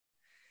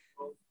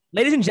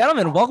Ladies and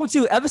gentlemen, welcome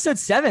to episode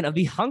 7 of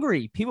the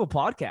Hungry People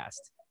podcast.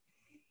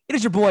 It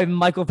is your boy,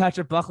 Michael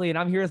Patrick Buckley, and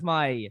I'm here with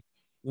my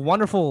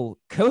wonderful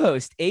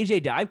co-host,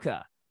 AJ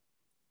Dybka.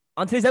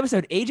 On today's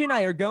episode, AJ and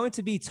I are going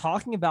to be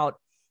talking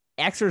about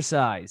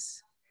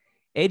exercise.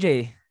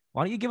 AJ,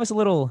 why don't you give us a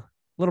little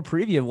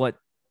preview of what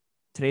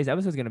today's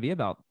episode is going to be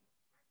about?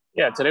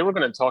 Yeah, today we're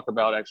going to talk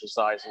about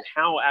exercise and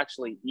how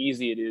actually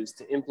easy it is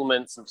to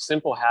implement some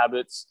simple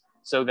habits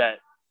so that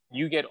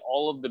you get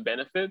all of the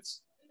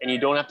benefits and you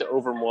don't have to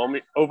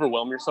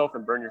overwhelm yourself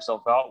and burn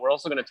yourself out. We're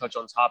also going to touch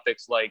on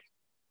topics like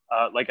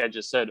I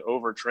just said,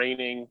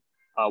 overtraining,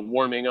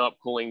 warming up,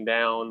 cooling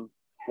down,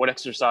 what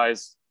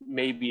exercise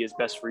maybe is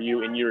best for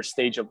you in your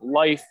stage of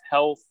life,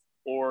 health,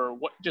 or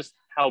just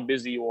how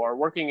busy you are,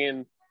 working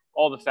in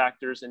all the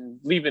factors and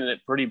leaving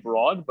it pretty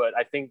broad. But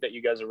I think that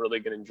you guys are really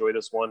going to enjoy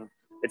this one.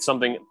 It's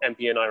something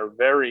MP and I are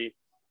very,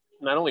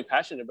 not only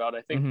passionate about,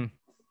 I think,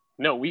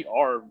 we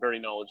are very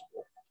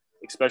knowledgeable,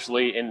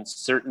 especially in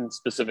certain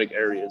specific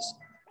areas.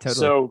 Totally.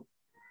 So,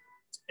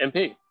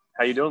 MP,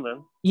 how you doing,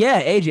 man?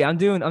 Yeah, AJ, I'm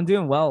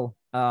doing well.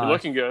 You're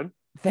looking good.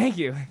 Thank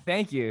you.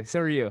 So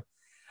are you.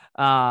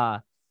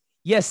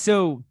 Yes.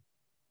 So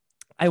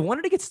I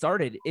wanted to get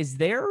started. Is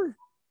there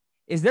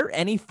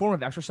any form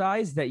of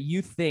exercise that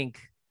you think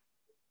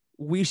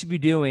we should be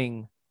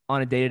doing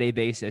on a day-to-day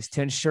basis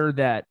to ensure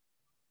that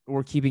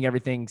we're keeping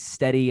everything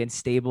steady and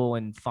stable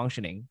and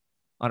functioning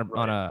on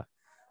a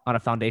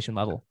foundation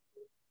level?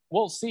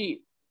 Well,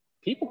 see,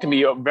 people can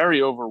be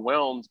very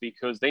overwhelmed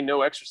because they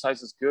know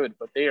exercise is good,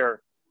 but they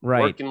are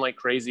working like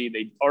crazy.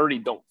 They already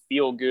don't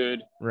feel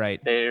good. Right.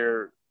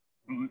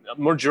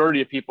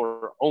 Majority of people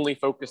are only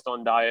focused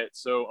on diet.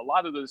 So a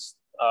lot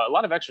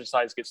of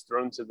exercise gets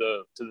thrown to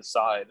the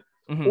side.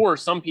 Or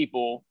some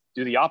people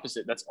do the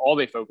opposite. That's all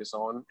they focus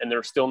on, and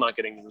they're still not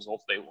getting the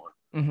results they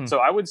want. So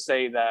I would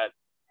say that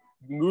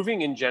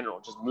moving in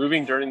general, just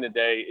moving during the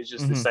day is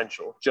just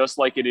essential, just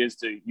like it is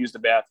to use the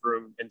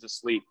bathroom and to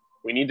sleep.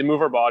 We need to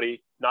move our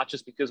body, not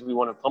just because we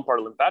want to pump our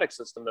lymphatic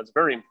system. That's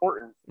very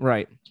important.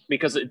 Right.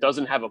 Because it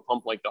doesn't have a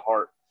pump like the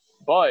heart.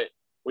 But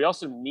we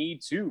also need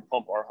to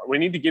pump our heart. We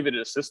need to give it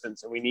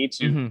assistance, and we need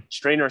to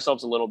strain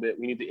ourselves a little bit.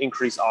 We need to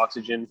increase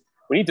oxygen.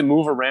 We need to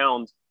move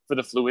around for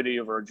the fluidity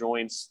of our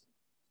joints.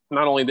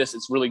 Not only this,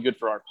 it's really good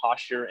for our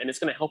posture, and it's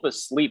going to help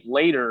us sleep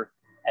later.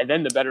 And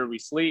then the better we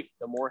sleep,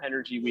 the more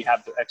energy we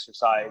have to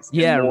exercise.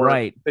 Yeah, and more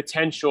right.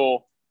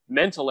 Potential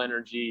mental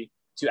energy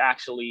to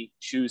actually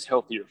choose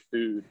healthier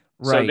food.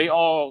 Right.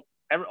 So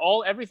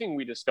everything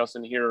we discuss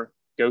in here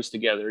goes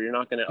together. You're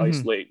not going to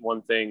isolate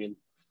one thing and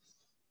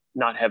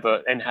not have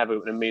an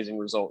amazing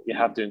result. You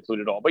have to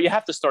include it all, but you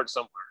have to start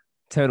somewhere.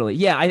 Totally.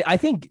 Yeah. I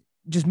think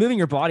just moving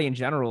your body in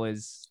general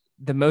is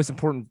the most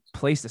important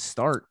place to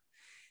start.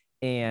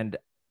 And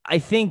I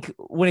think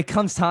when it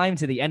comes time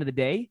to the end of the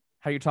day,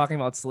 how you're talking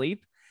about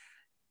sleep,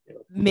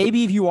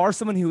 maybe if you are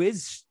someone who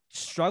is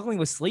struggling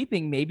with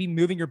sleeping, maybe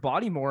moving your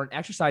body more and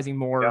exercising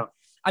more. Yeah.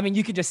 I mean,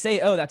 you could just say,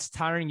 oh, that's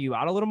tiring you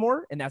out a little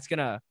more, and that's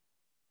going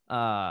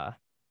to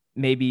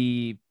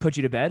maybe put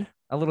you to bed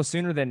a little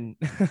sooner than.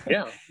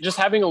 Yeah. Just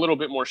having a little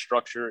bit more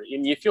structure,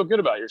 and you feel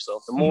good about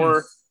yourself. The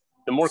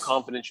more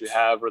confidence you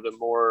have, or the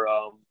more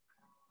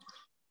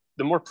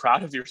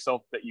proud of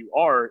yourself that you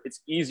are, it's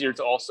easier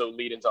to also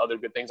lead into other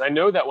good things. I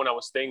know that when I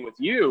was staying with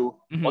you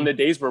on the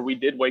days where we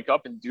did wake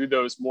up and do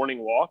those morning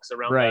walks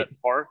around that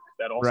park,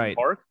 that awesome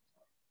park,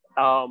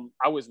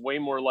 I was way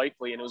more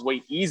likely, and it was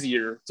way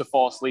easier to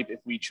fall asleep if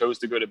we chose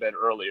to go to bed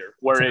earlier.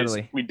 Whereas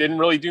we didn't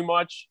really do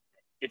much.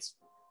 It's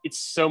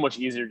so much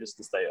easier just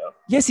to stay up.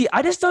 Yeah. See,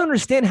 I just don't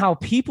understand how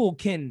people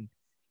can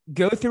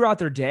go throughout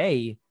their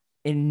day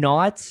and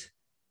not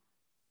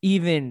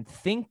even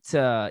think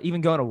to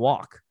even go on a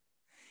walk.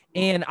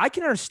 And I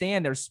can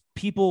understand there's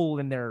people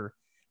and they're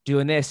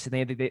doing this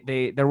and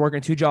they're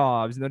working 2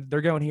 jobs and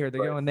they're going here,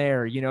 they're going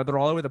there, they're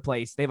all over the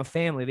place. They have a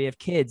family, they have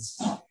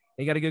kids,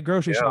 they got to go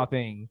grocery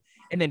shopping,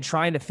 and then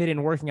trying to fit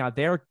in working out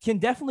there can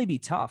definitely be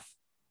tough.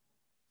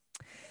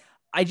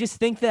 I just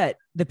think that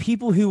the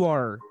people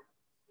who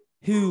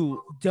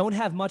don't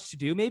have much to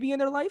do maybe in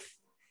their life,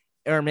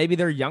 or maybe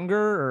they're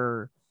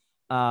younger,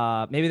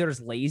 or maybe they're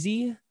just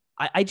lazy.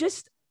 I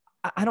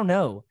don't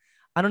know.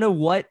 I don't know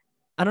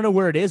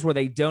where it is where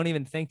they don't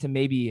even think to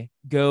maybe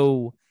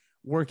go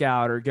work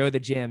out or go to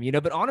the gym,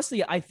 but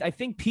honestly, I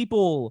think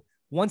people,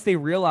 once they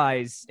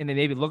realize and they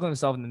maybe look at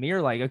themselves in the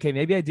mirror, like, okay,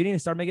 maybe I do need to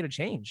start making a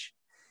change.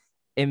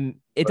 And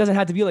it doesn't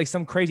have to be like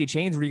some crazy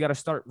change where you got to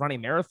start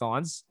running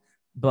marathons,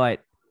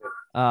 but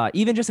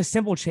even just a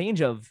simple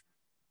change of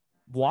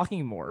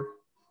walking more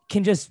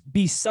can just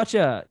be such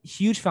a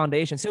huge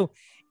foundation. So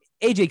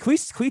AJ, can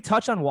we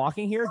touch on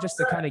walking here just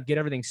to kind of get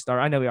everything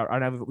started? I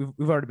know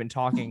we've already been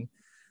talking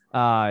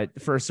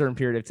for a certain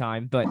period of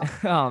time, but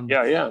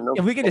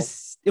if we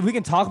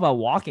can talk about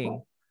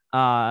walking,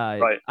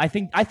 I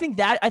think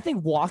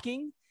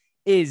walking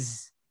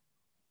is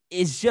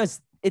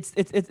just it's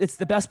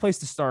the best place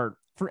to start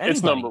for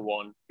anybody.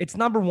 It's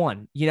number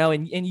one,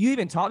 and you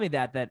even taught me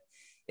that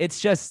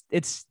it's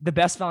the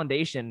best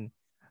foundation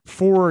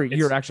for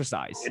your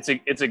exercise.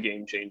 It's a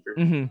game changer.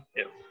 Mm-hmm.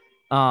 Yeah.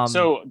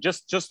 So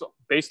just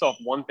based off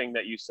one thing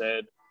that you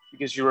said,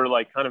 because you were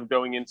like kind of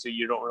going into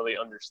you don't really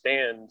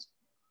understand.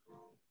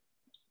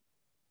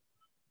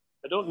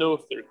 I don't know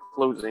if they're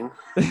closing.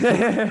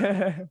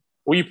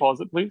 Will you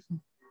pause it, please?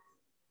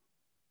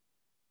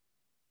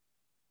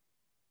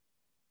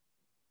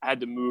 I had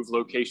to move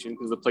location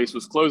because the place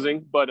was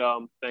closing, but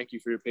thank you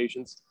for your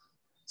patience.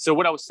 So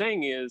what I was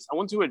saying is I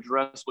want to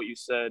address what you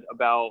said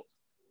about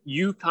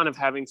you kind of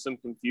having some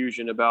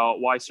confusion about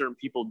why certain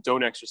people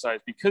don't exercise,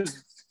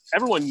 because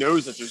everyone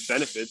knows that there's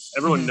benefits.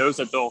 Everyone knows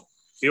that they'll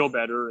feel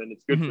better and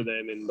it's good for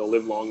them and they'll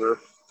live longer.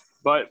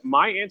 But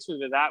my answer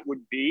to that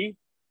would be,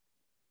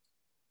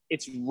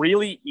 it's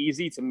really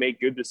easy to make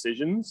good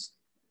decisions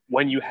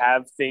when you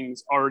have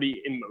things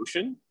already in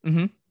motion.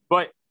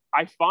 But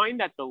I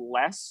find that the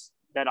less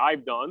that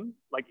I've done,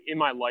 like in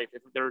my life,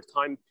 if there are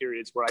time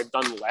periods where I've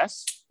done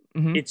less,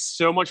 it's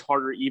so much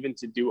harder even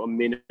to do a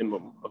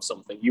minimum of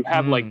something. You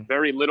have like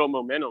very little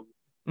momentum.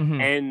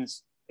 And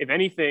if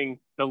anything,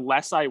 the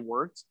less I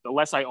worked, the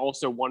less I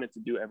also wanted to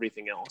do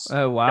everything else.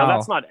 Oh, wow. Now,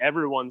 that's not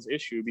everyone's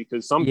issue,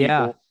 because some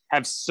people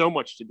have so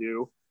much to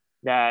do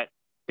that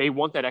they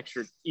want that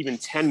extra even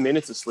 10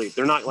 minutes of sleep.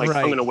 They're not like,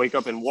 I'm going to wake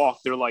up and walk.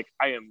 They're like,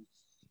 I am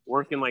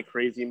working like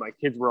crazy. My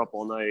kids were up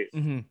all night,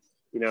 you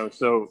know,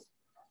 so,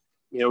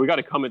 you know, we got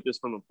to come at this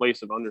from a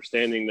place of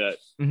understanding that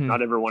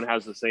not everyone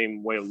has the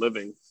same way of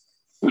living.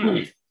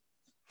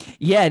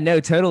 Yeah, no,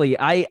 totally.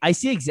 I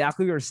see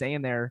exactly what you're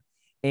saying there.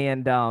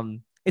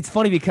 And it's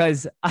funny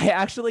because I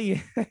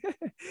actually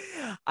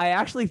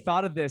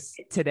thought of this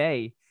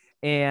today,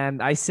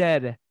 and I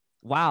said,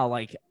 wow,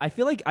 like I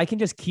feel like I can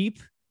just keep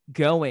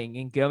going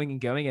and going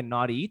and going and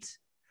not eat.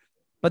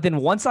 But then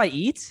once I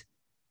eat,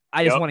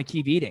 I just want to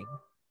keep eating.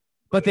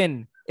 But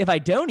then if I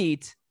don't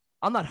eat,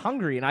 I'm not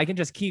hungry and I can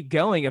just keep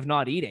going of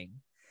not eating.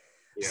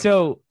 Yeah.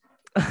 So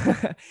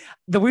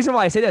the reason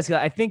why I say that is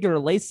because I think it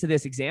relates to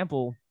this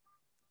example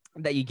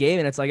that you gave.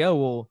 And it's like, oh,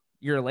 well,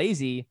 you're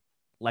lazy.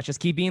 Let's just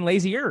keep being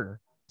lazier.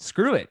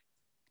 Screw it.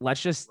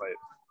 Let's just,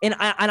 and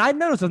I've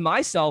noticed with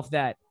myself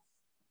that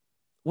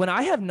when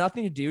I have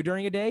nothing to do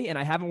during a day and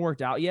I haven't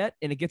worked out yet,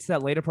 and it gets to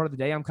that later part of the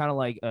day, I'm kind of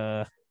like,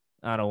 I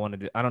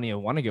don't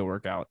even want to go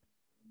work out.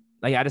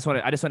 Like, I just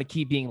want to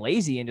keep being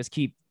lazy and just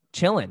keep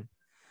chilling.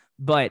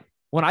 But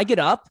when I get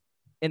up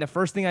and the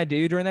first thing I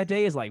do during that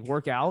day is like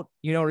work out,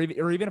 you know,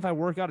 or even if I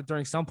work out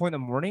during some point in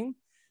the morning,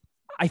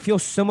 I feel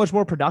so much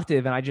more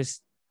productive. And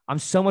I'm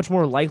so much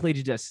more likely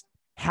to just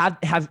have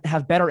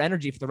better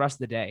energy for the rest of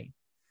the day.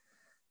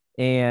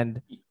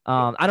 And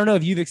I don't know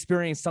if you've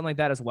experienced something like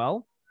that as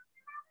well.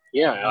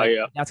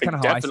 Yeah, that's kind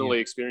of how I definitely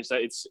experienced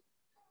that. It's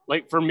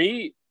like, for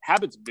me,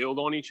 habits build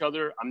on each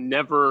other. I'm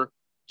never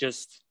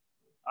just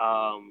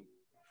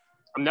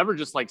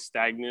like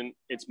stagnant.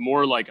 It's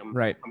more like I'm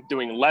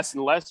doing less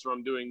and less, or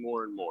I'm doing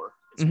more and more.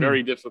 It's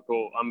very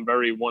difficult. I'm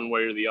very one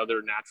way or the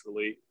other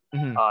naturally.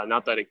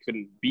 Not that it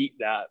couldn't beat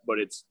that, but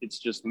it's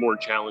just more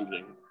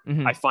challenging.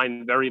 I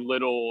find very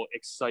little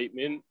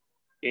excitement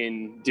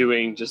in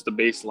doing just the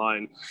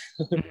baseline,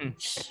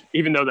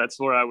 even though that's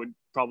where I would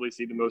probably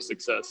see the most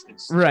success.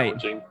 It's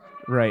challenging.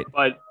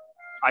 But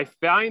I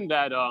find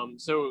that,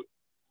 so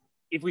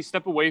if we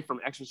step away from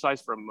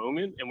exercise for a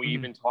moment and we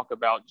even talk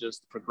about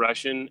just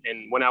progression,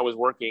 and when I was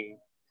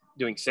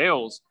doing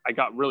sales, I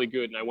got really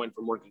good, and I went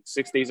from working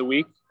 6 days a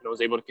week, and I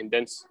was able to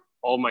condense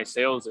all my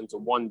sales into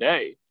one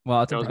day. Wow,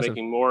 that's impressive.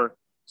 I was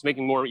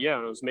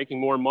making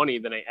more money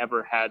than I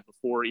ever had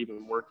before,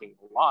 even working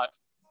a lot.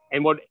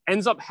 And what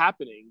ends up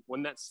happening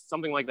when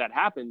something like that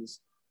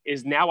happens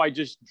is now I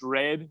just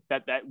dread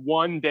that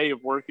one day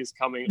of work is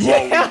coming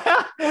all week.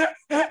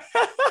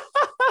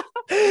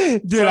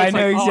 Dude, so I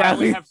know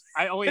exactly.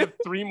 I only have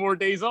 3 more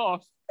days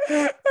off.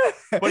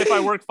 But if I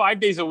work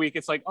 5 days a week,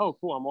 it's like, oh,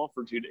 cool, I'm off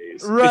for 2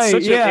 days. It's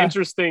such an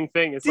interesting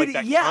thing. It's like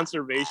that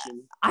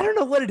conservation. I don't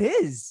know what it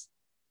is.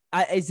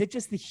 Is it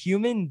just the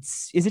human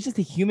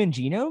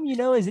genome? You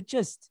know, is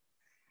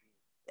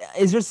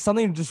there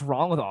something just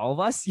wrong with all of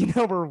us? You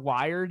know, we're all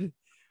wired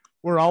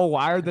we're all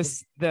wired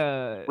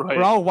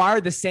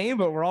the same,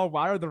 but we're all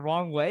wired the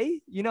wrong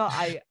way. You know,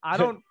 I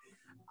don't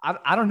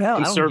know.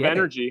 Conserve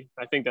energy.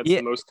 I think that's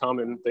the most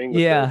common thing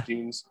with the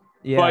genes.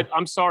 Yeah. But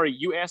I'm sorry,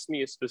 you asked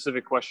me a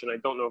specific question. I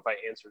don't know if I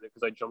answered it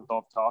because I jumped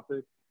off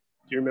topic.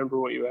 Do you remember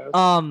what you asked?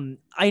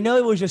 I know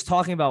it was just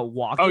talking about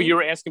walking. Oh, you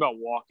were asking about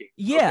walking.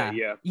 Yeah.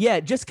 Okay, yeah.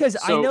 Just because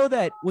I know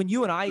that when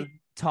you and I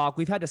talk,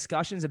 we've had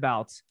discussions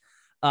about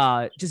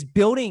just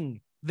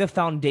building the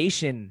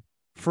foundation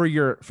for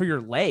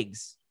your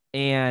legs,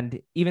 and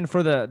even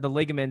for the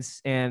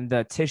ligaments and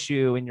the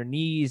tissue in your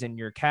knees and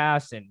your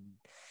calves and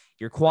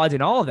your quads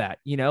and all of that,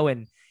 you know,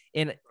 and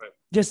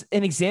just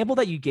an example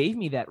that you gave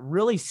me that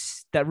really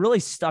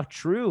stuck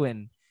true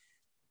and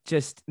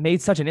just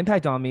made such an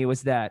impact on me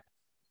was that,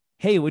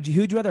 hey, who'd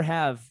you rather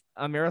have,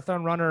 a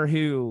marathon runner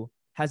who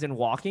has been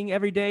walking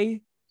every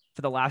day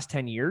for the last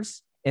 10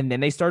 years and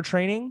then they start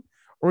training,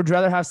 or would you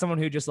rather have someone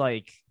who just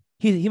like,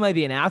 he might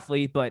be an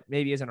athlete, but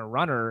maybe isn't a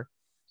runner,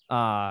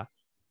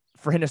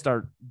 for him to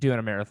start doing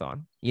a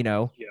marathon, you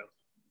know? Yeah.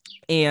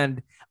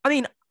 And I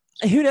mean,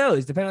 who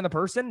knows? Depending on the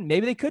person,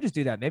 maybe they could just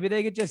do that. Maybe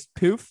they could just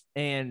poof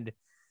and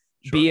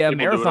be a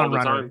People marathon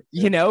runner,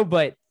 you know,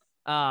 but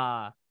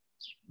I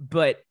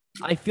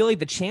feel like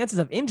the chances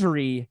of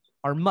injury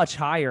are much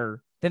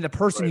higher than the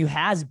person who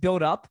has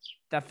built up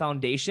that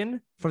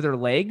foundation for their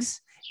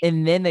legs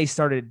and then they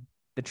started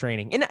the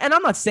training. And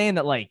I'm not saying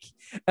that like,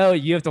 oh,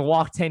 you have to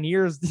walk 10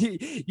 years.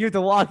 You have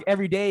to walk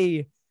every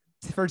day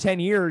for 10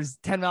 years,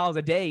 10 miles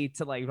a day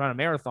to like run a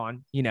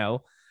marathon, you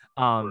know?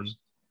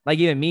 Like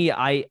even me,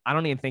 I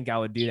don't even think I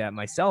would do that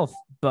myself,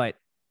 but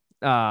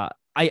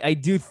I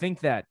do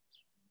think that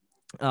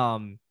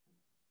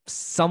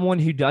someone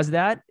who does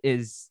that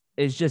is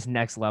just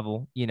next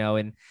level, you know?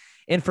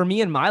 And for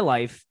me in my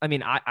life, I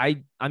mean,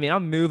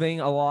 I'm moving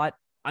a lot.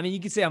 I mean, you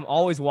could say I'm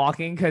always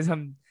walking because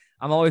I'm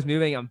always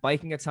moving. I'm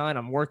biking a ton.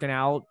 I'm working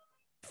out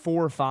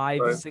 4 or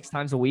 5, 6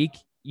 times a week,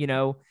 you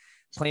know,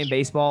 playing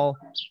baseball.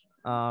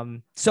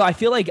 So I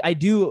feel like I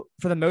do,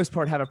 for the most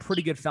part, have a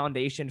pretty good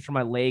foundation for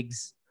my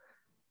legs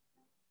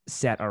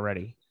set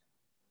already.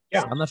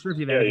 Yeah. So I'm not sure if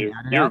you've ever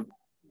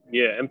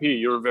MP,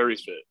 you're very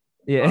fit.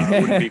 Yeah. I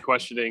wouldn't be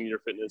questioning your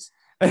fitness.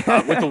 With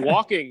the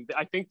walking,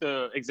 I think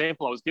the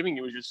example I was giving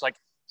you was just like,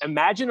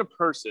 imagine a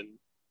person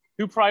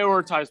who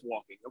prioritized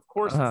walking. Of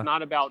course, it's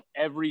not about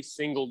every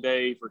single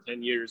day for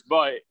 10 years,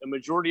 but a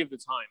majority of the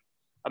time.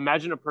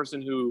 Imagine a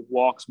person who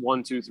walks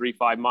 1, 2, 3,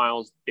 5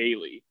 miles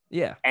daily.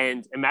 Yeah.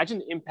 And imagine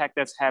the impact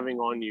that's having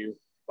on you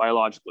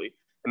biologically.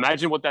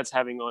 Imagine what that's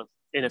having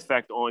an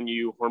effect on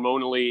you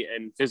hormonally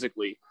and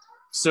physically.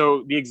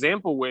 So the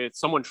example with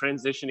someone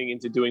transitioning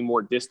into doing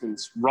more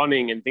distance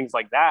running and things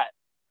like that,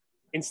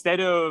 instead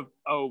of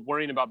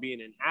worrying about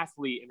being an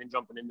athlete and then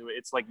jumping into it,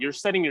 it's like you're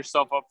setting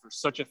yourself up for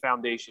such a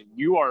foundation.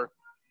 You are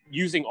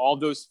using all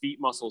those feet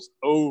muscles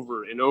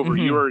over and over.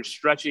 You are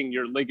stretching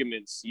your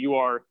ligaments. You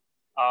are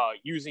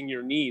using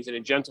your knees in a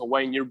gentle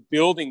way, and you're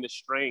building the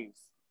strength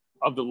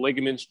of the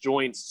ligaments,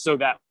 joints, so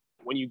that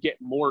when you get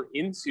more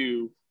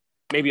into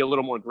maybe a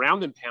little more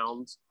ground and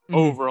pounds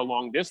over a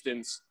long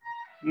distance,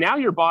 now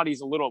your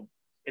body's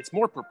it's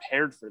more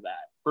prepared for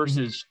that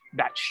versus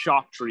that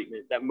shock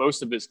treatment that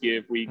most of us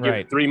give. We give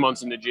it 3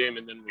 months in the gym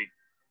and then we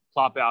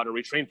plop out, or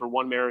we train for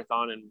 1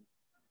 marathon and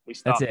we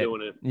stop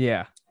doing it.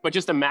 Yeah. But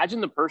just imagine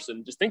the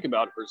person, just think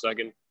about it for a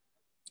second,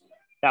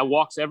 that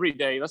walks every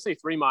day, let's say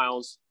 3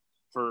 miles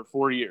for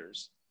 4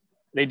 years.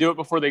 They do it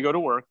before they go to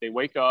work. They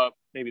wake up,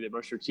 maybe they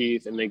brush their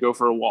teeth, and they go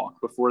for a walk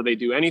before they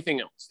do anything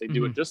else. They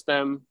do it just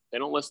them. They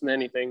don't listen to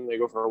anything. They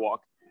go for a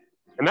walk.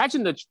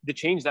 Imagine the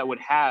change that would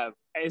have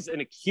as an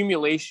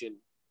accumulation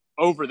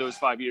over those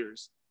 5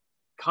 years,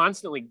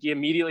 constantly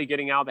immediately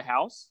getting out of the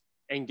house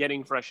and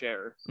getting fresh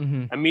air,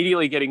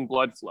 immediately getting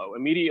blood flow,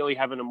 immediately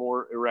having a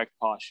more erect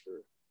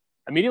posture,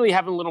 immediately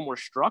having a little more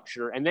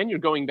structure. And then you're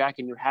going back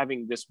and you're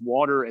having this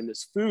water and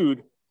this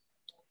food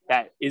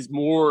that is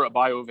more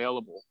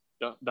bioavailable.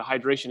 The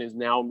hydration is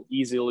now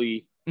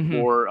easily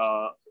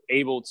more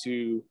able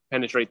to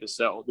penetrate the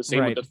cell. The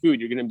same with the food.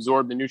 You're going to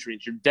absorb the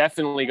nutrients. You're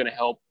definitely going to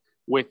help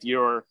with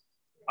your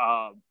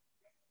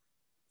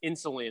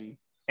insulin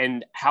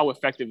and how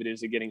effective it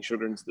is at getting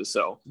sugar into the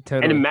cell.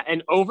 Totally.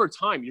 And over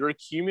time, you're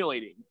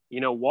accumulating.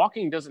 You know,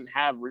 walking doesn't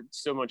have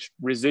so much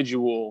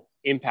residual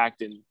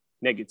impact and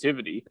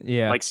negativity.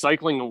 Yeah. Like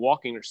cycling and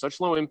walking are such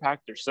low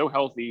impact. They're so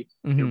healthy.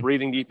 You're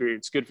breathing deeper.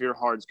 It's good for your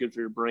heart. It's good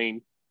for your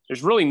brain.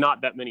 There's really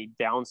not that many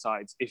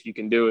downsides if you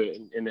can do it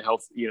in the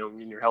health, you know,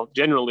 in your health.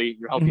 Generally,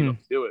 you're healthy enough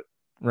to do it.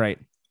 Right.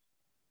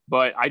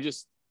 But I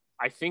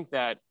think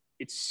that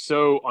it's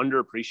so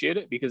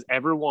underappreciated because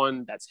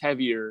everyone that's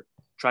heavier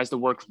tries to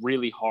work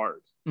really hard.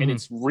 And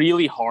it's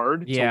really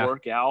hard to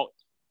work out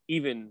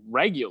even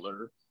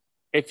regular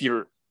if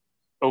you're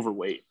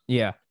overweight.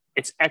 Yeah.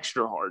 It's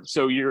extra hard.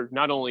 So you're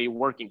not only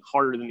working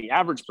harder than the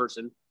average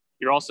person,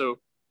 you're also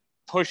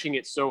pushing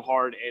it so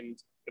hard. And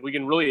if we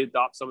can really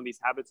adopt some of these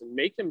habits and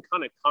make them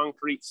kind of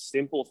concrete,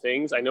 simple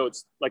things. I know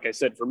it's, like I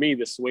said, for me,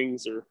 the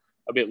swings are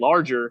a bit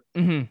larger,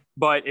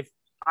 but if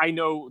I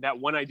know that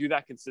when I do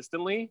that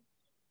consistently,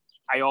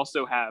 I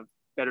also have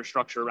better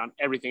structure around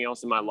everything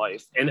else in my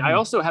life. And I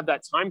also have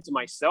that time to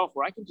myself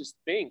where I can just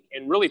think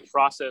and really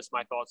process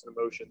my thoughts and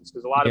emotions.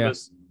 Because a lot of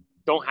us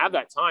don't have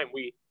that time.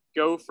 We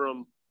go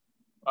from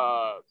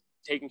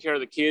taking care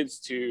of the kids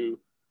to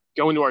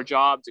going to our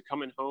job to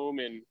coming home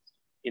and,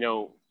 you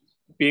know,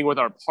 being with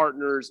our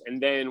partners, and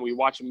then we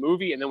watch a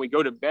movie, and then we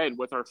go to bed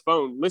with our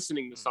phone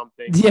listening to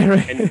something.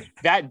 And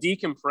that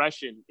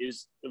decompression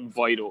is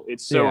vital.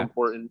 It's so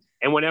important.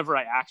 And whenever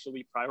I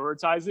actually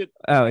prioritize it,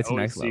 it's I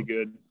nice. See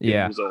good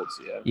results.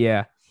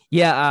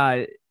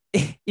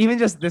 Even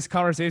just this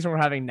conversation we're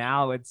having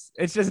now, it's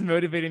just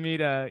motivating me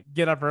to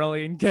get up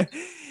early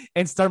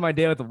and start my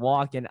day with a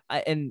walk. And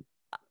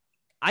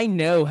I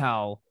know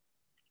how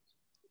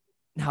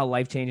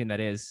life-changing that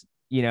is.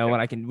 You know,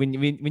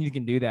 when you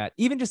can do that,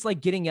 even just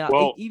like getting up,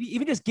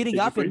 even just getting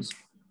up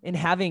and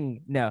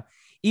having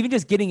even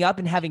just getting up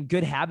and having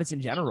good habits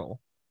in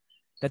general.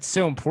 That's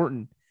so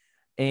important.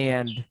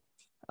 And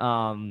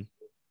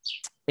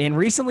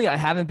recently I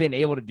haven't been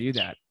able to do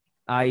that.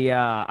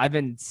 I've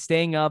been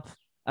staying up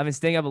a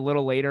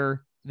little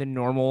later. than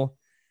normal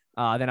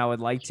than I would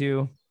like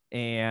to.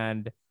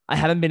 And I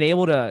haven't been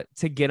able to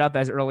get up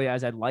as early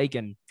as I'd like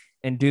and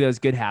do those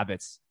good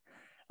habits.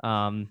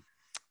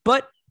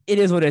 But it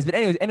is what it is. But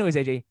anyways,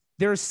 AJ,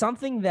 there's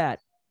something that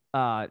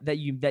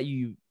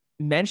you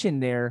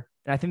mentioned there,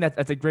 and I think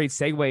that's a great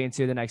segue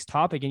into the next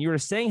topic. And you were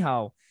saying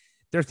how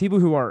there's people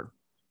who are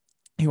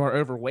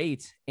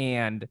overweight,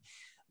 and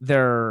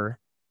they're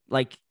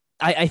like,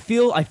 I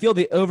feel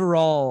the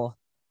overall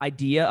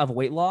idea of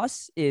weight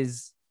loss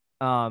is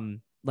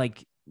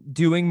like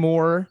doing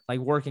more, like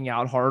working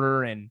out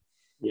harder and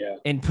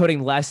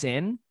putting less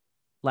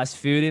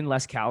food in,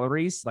 less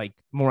calories, like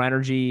more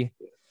energy,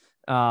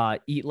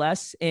 eat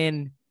less.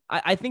 And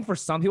I think for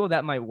some people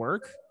that might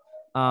work.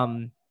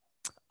 I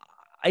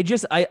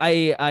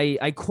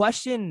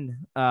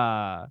question,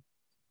 I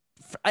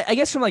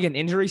guess from like an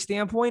injury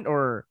standpoint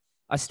or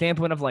a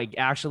standpoint of like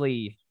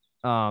actually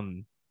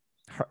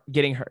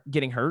getting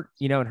hurt,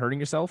 you know, and hurting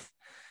yourself,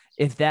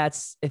 if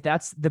that's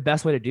the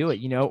best way to do it,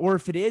 you know, or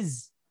if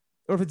it's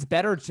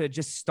better to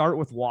just start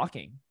with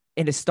walking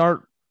and to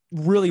start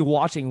really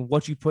watching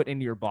what you put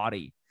into your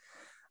body.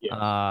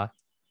 I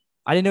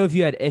didn't know if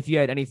you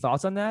had any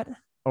thoughts on that,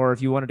 or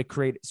if you wanted to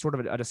create sort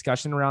of a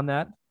discussion around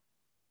that.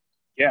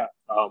 Yeah.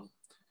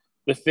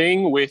 The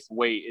thing with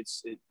weight,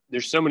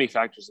 there's so many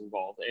factors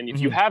involved. And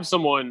if you have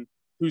someone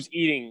who's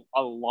eating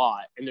a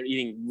lot and they're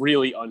eating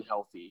really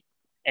unhealthy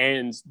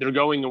and they're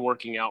going and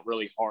working out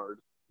really hard,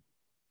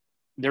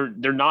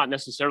 they're not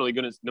necessarily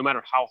going to, no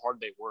matter how hard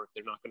they work,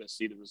 they're not going to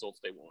see the results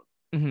they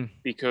want,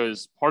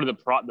 because part of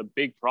the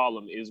big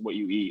problem is what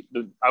you eat.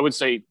 I would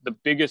say the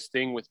biggest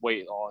thing with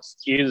weight loss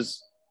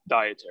is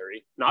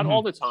dietary, not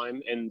all the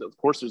time. And of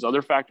course there's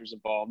other factors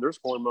involved. There's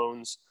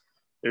hormones,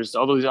 there's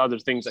all these other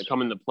things that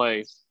come into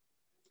play,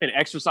 and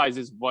exercise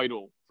is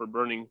vital for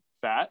burning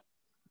fat.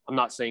 I'm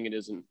not saying it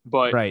isn't,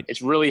 but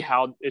it's really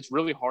hard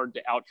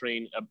to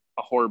outtrain a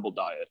horrible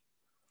diet.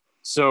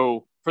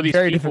 So for these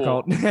very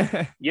people,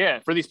 difficult.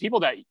 for these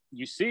people that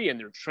you see and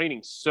they're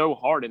training so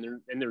hard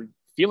and they're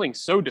feeling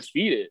so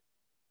defeated,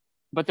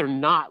 but they're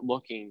not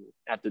looking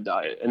at the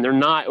diet, and they're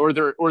not, or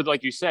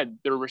like you said,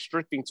 they're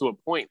restricting to a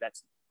point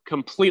that's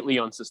completely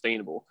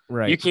unsustainable.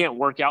 Right. You can't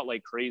work out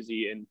like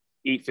crazy and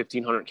eat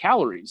 1,500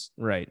 calories.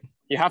 Right.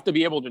 You have to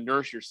be able to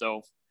nourish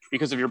yourself,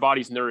 because if your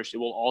body's nourished, it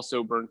will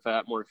also burn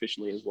fat more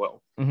efficiently as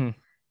well.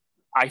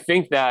 I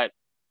think that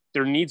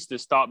there needs to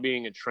stop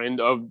being a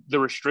trend of the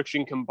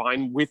restriction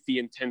combined with the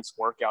intense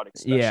workout,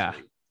 especially. Yeah.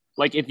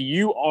 Like if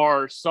you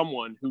are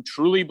someone who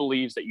truly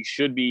believes that you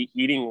should be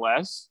eating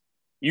less,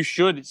 you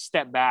should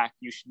step back.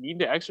 You should need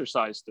to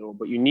exercise still,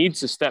 but you need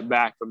to step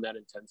back from that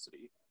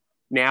intensity.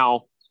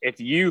 Now, if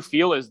you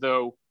feel as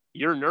though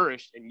you're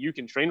nourished and you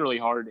can train really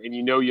hard and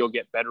you know you'll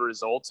get better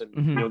results and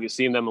you'll be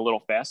seeing them a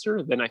little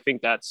faster, then I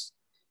think that's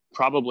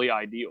probably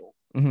ideal.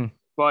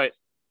 But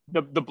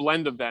the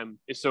blend of them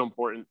is so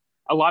important.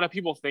 A lot of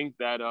people think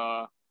that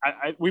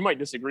we might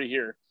disagree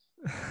here.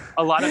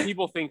 A lot of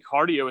people think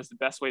cardio is the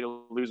best way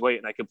to lose weight,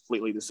 and I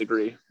completely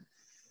disagree.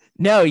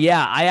 No,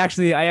 yeah, I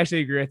actually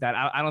agree with that.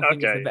 I don't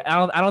think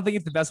I don't think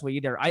it's the best way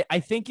either. I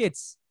think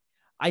it's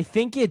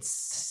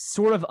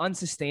sort of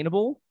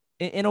unsustainable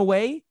in a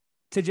way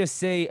to just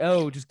say,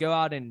 oh, just go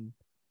out and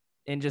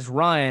just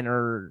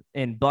run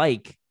and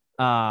bike,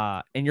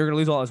 and you're gonna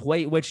lose all this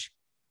weight, which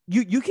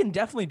you can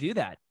definitely do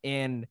that.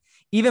 And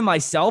even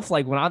myself,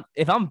 like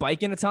if I'm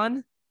biking a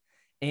ton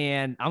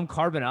and I'm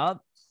carbing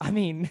up, I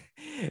mean,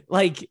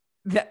 like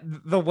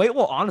the weight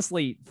will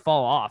honestly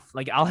fall off.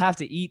 Like I'll have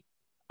to eat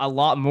a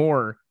lot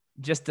more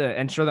just to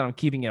ensure that I'm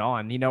keeping it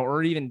on, you know,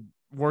 or even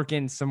work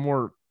in some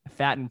more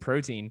fat and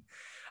protein.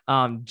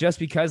 Just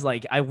because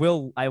like I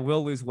will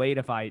lose weight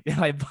if I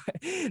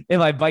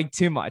bike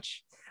too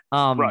much.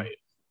 Right.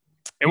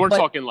 And we're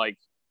talking like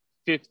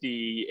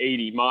 50,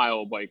 80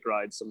 mile bike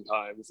rides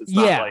sometimes. It's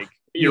not like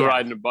you're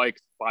riding a bike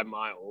 5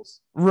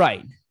 miles.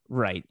 Right.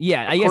 Right.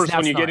 Yeah. I guess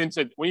when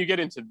you get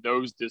into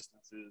those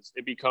distances,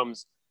 it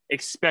becomes,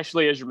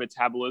 especially as your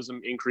metabolism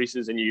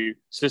increases and your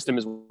system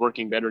is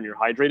working better and you're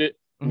hydrated.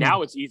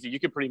 Now it's easy. You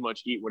can pretty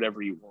much eat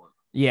whatever you want.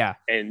 Yeah.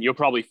 And you'll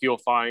probably feel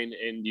fine,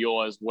 and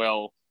you'll as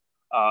well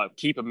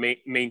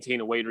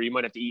maintain a weight, or you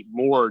might have to eat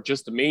more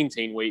just to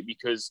maintain weight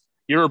because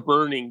you're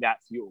burning that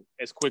fuel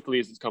as quickly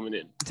as it's coming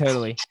in.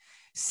 Totally.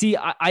 See,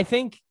 I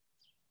think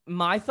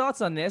my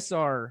thoughts on this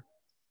are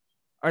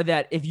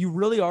that if you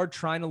really are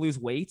trying to lose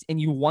weight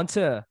and you want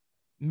to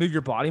move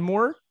your body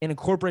more and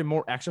incorporate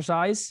more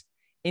exercise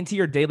into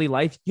your daily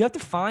life, you have to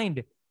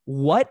find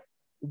what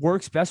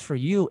works best for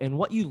you and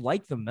what you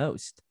like the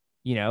most.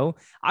 You know,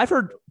 I've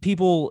heard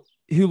people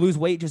who lose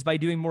weight just by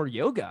doing more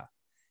yoga,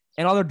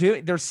 and all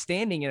they're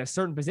standing in a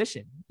certain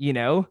position, you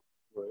know,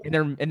 and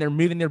they're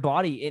moving their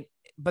body,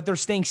 but they're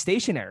staying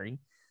stationary.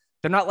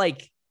 They're not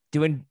like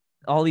doing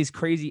all these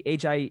crazy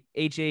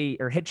HA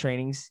or HIIT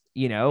trainings,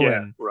 you know,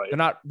 and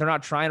they're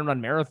not trying to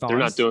run marathons. They're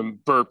not doing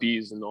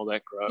burpees and all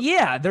that crap.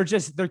 Yeah.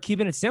 They're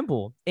keeping it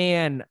simple.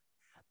 And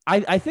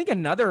I think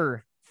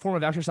another form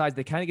of exercise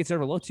that kind of gets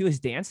overlooked too is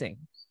dancing,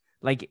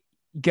 like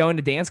going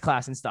to dance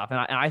class and stuff. And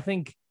I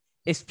think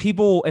is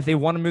people, if they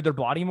want to move their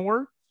body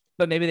more,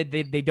 but maybe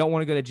they don't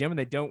want to go to the gym and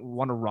they don't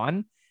want to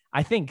run.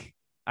 I think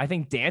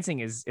dancing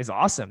is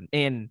awesome.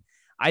 And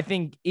I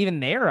think even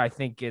there, I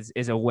think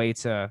is a way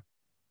to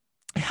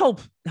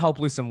help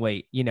lose some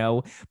weight, you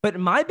know. But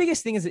my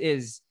biggest thing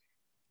is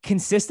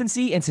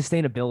consistency and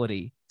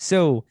sustainability.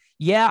 So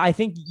yeah, I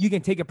think you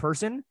can take a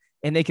person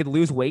and they could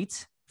lose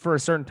weight for a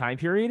certain time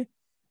period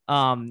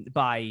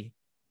by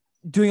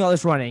doing all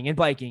this running and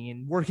biking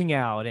and working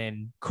out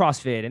and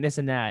CrossFit and this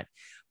and that.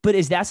 But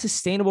is that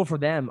sustainable for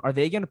them? Are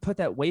they going to put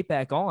that weight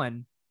back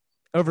on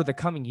over the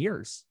coming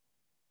years?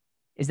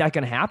 Is that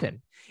going to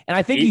happen? And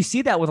I think you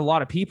see that with a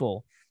lot of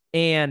people.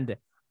 And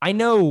I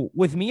know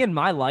with me in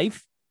my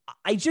life,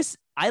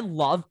 I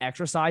love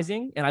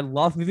exercising and I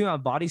love moving my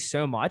body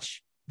so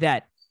much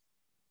that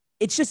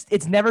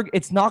it's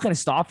not going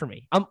to stop for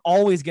me. I'm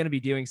always going to be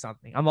doing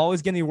something. I'm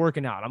always going to be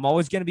working out. I'm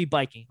always going to be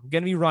biking. I'm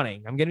going to be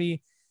running. I'm going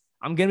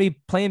to be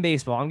playing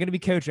baseball. I'm going to be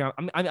coaching.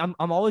 I'm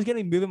always going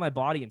to be moving my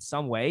body in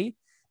some way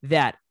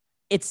that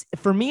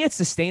for me, it's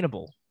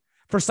sustainable.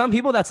 For some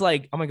people, that's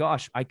like, oh my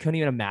gosh, I couldn't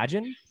even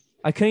imagine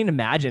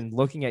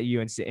looking at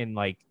you and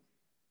like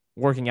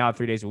working out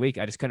 3 days a week.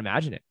 I just couldn't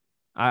imagine it.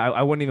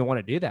 I wouldn't even want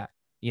to do that,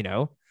 you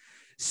know?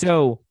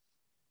 So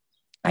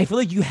I feel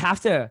like you have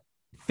to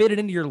fit it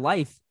into your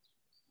life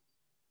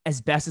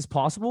as best as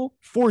possible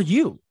for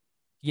you.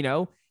 You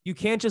know, you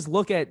can't just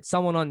look at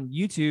someone on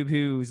YouTube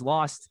who's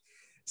lost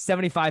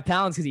 75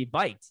 pounds because he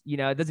biked. You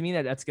know, it doesn't mean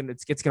that it's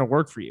gonna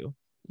work for you,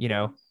 you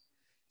know?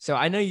 So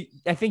I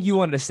think you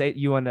wanted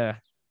to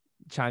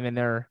chime in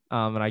there,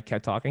 and I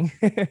kept talking.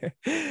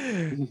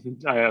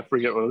 I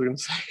forget what I was going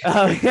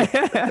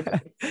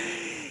to say.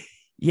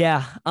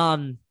 Yeah.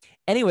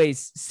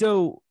 Anyways,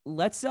 so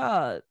let's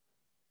talk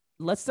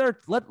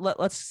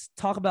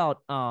about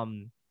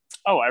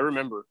Oh, I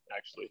remember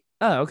actually.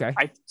 Oh, okay.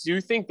 I do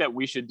think that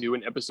we should do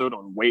an episode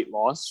on weight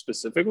loss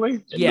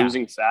specifically and Yeah.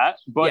 losing fat,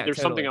 but Yeah, there's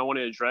totally. something I want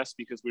to address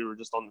because we were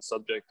just on the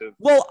subject of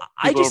Well,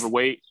 people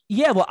overweight.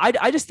 Yeah, well,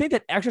 I just think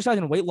that exercise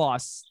and weight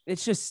loss,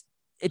 it's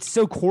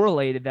so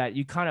correlated that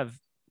you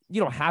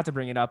don't have to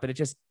bring it up, and it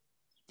just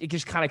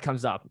kind of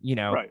comes up, you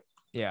know? Right.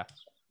 Yeah.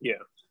 Yeah.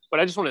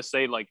 But I just want to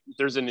say, like,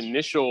 there's an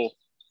initial,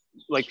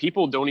 like,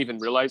 people don't even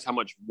realize how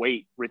much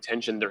weight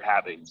retention they're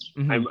having.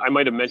 Mhm. I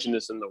might have mentioned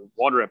this in the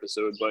water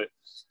episode, but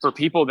for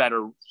people that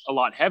are a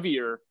lot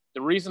heavier,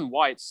 the reason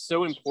why it's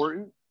so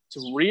important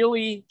to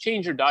really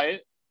change your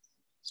diet,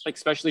 like,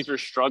 especially if you're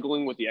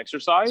struggling with the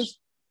exercise,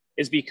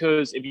 is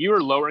because if you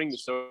are lowering the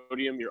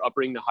sodium, you're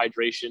upping the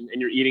hydration,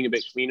 and you're eating a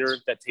bit cleaner,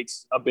 that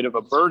takes a bit of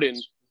a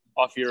burden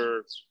off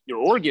your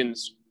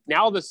organs.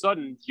 Now, all of a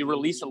sudden, you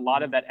release a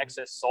lot of that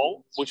excess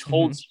salt, which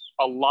holds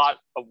a lot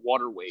of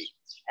water weight.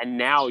 And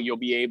now you'll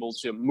be able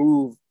to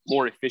move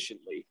more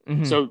efficiently.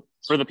 So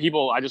for the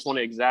people, I just want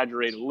to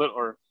exaggerate a little,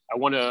 or I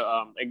want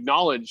to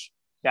acknowledge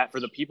that for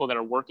the people that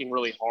are working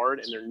really hard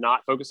and they're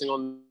not focusing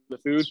on the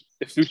food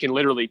can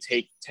literally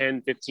take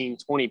 10, 15,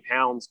 20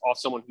 pounds off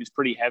someone who's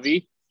pretty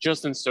heavy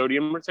just in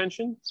sodium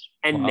retention.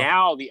 And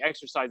now the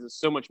exercise is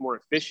so much more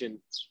efficient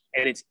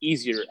and it's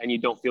easier, and you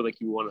don't feel like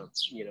you want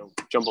to,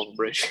 jump off a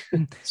bridge.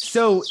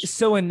 So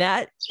in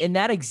that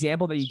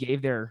example that you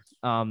gave there,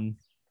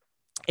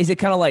 is it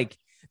kind of like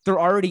they're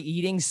already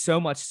eating so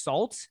much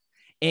salt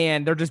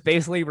and they're just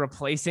basically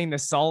replacing the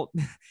salt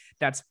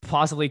that's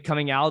possibly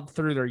coming out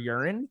through their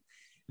urine,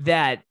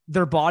 that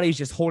their body's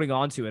just holding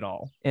on to it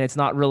all, and it's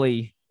not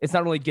really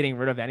getting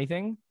rid of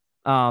anything?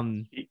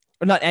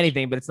 Or not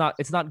anything, but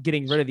it's not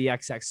getting rid of the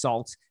excess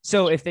salt.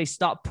 So if they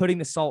stop putting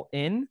the salt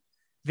in,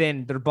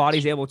 then their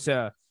body's able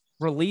to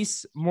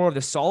release more of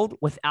the salt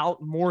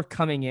without more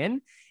coming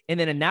in. And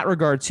then in that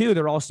regard too,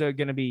 they're also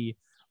going to be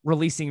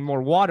releasing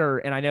more water.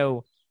 And I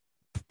know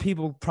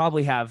people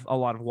probably have a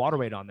lot of water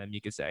weight on them,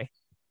 you could say.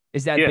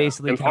 Is that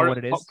basically kind of what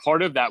it is?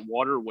 Part of that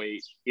water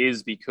weight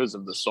is because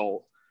of the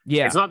salt.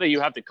 Yeah. It's not that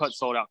you have to cut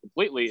salt out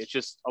completely. It's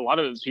just a lot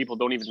of people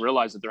don't even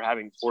realize that they're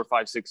having 4,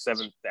 5, 6,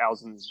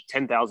 7,000,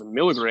 10,000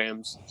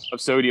 milligrams of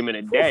sodium in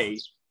a day.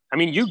 I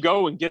mean, you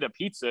go and get a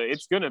pizza,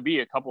 it's going to be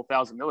a couple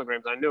thousand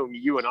milligrams. I know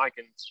you and I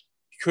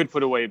could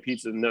put away a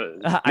pizza, no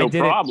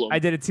problem. I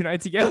did it 2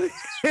 nights ago.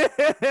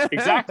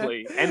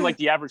 Exactly. And like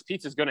the average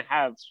pizza is going to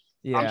have,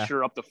 I'm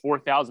sure, up to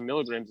 4,000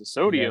 milligrams of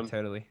sodium. Yeah,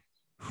 totally.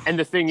 And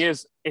the thing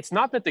is, it's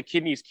not that the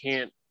kidneys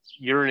can't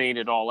urinate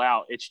it all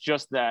out. It's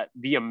just that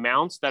the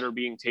amounts that are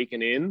being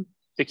taken in,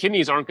 the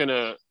kidneys aren't going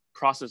to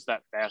process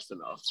that fast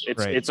enough.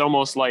 It's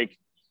almost like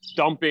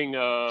dumping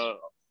a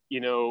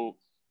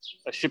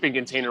shipping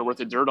container worth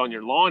of dirt on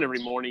your lawn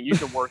every morning. You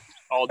can work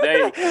all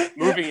day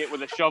moving it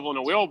with a shovel and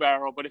a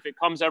wheelbarrow, but if it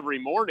comes every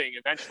morning,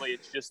 eventually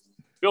it's just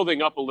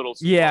building up a little.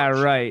 Yeah,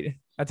 right.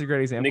 That's a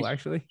great example,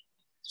 actually.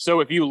 So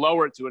if you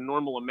lower it to a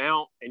normal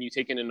amount and you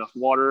take in enough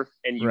water,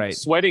 and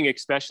sweating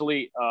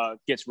especially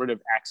gets rid of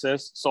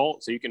excess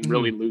salt, so you can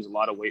really lose a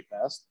lot of weight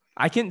fast.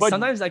 I can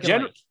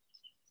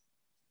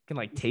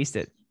taste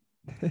it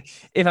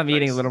if I'm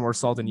eating a little more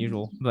salt than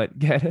usual, but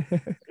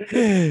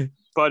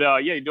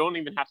But you don't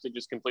even have to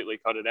just completely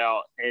cut it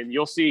out. And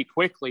you'll see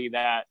quickly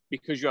that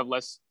because you have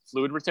less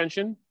fluid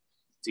retention,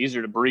 It's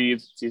easier to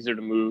breathe. It's easier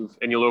to move,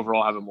 and you'll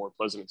overall have a more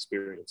pleasant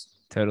experience.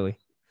 Totally.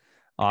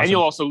 Awesome. And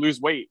you'll also lose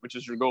weight, which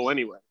is your goal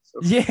anyway. So.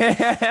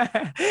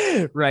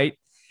 Yeah. Right.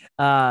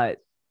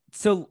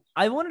 So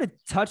I wanted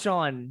to touch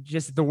on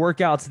just the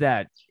workouts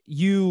that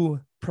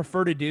you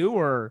prefer to do,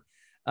 or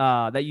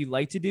that you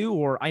like to do,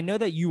 or I know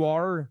that you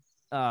are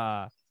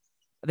a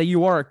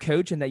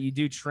coach and that you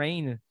do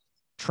train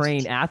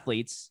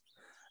athletes.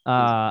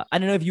 I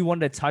don't know if you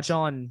wanted to touch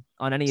on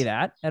any of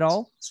that at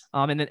all.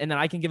 And then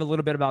I can give a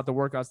little bit about the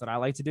workouts that I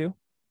like to do.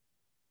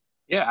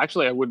 Yeah,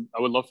 actually, I would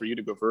love for you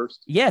to go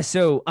first. Yeah.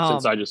 So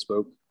since I just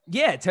spoke.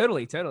 Yeah,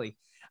 totally.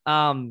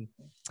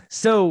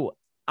 So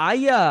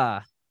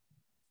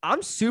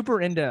I'm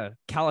super into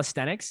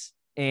calisthenics,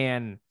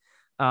 and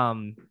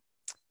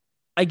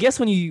I guess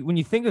when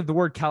you think of the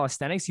word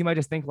calisthenics, you might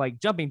just think like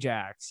jumping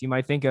jacks. You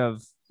might think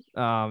of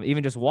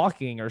even just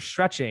walking or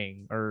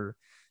stretching or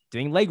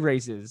doing leg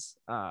raises.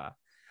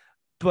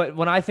 But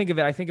when I think of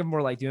it, I think of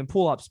more like doing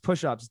pull-ups,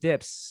 push-ups,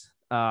 dips,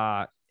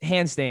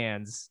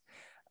 handstands,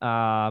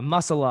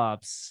 muscle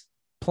ups,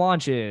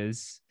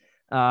 planches,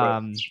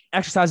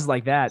 exercises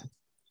like that.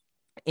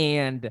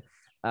 And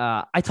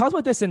I talked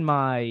about this in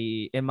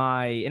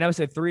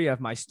episode 3 of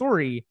my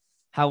story,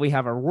 how we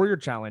have our warrior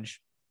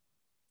challenge.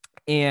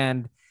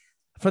 And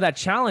for that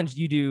challenge,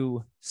 you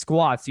do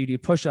squats, you do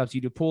push-ups,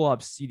 you do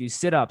pull-ups, you do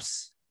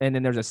sit-ups, and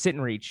then there's a sit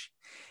and reach.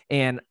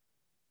 And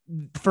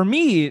for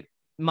me,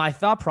 my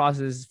thought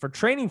process for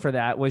training for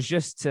that was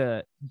just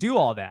to do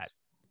all that.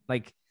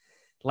 Like,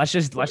 let's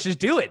just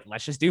do it.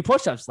 Let's just do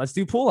push-ups. Let's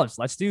do pull-ups.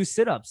 Let's do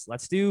sit-ups.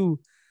 Let's do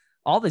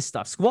all this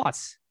stuff,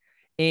 squats.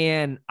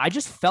 And I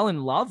just fell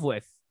in love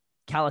with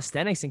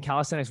calisthenics and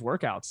calisthenics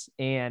workouts.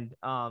 And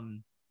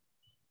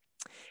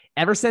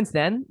ever since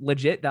then,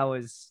 legit, that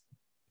was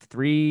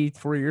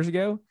 3-4 years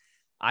ago,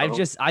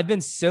 I've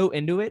been so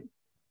into it.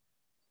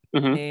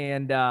 Mm-hmm.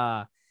 And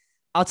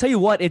I'll tell you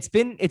what, it's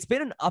been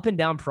an up and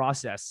down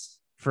process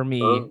for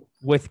me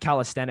with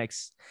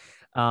calisthenics.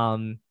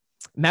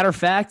 Matter of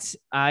fact,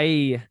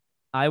 I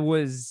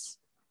was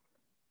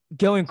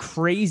going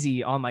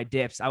crazy on my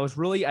dips. I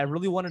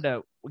really wanted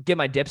to get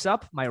my dips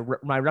up, my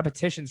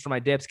repetitions for my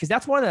dips, because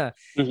that's one of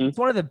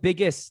the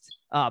biggest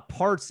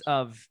parts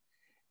of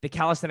the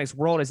calisthenics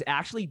world, is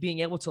actually being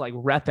able to like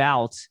rep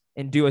out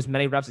and do as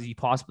many reps as you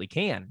possibly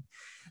can.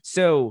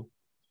 So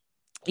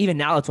even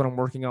now, that's what I'm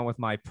working on with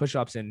my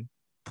push-ups and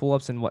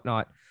pull-ups and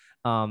whatnot.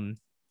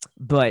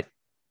 But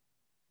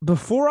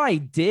before I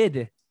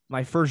did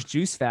my first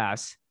juice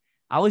fast,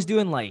 I was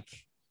doing like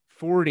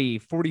 40,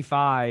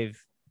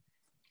 45,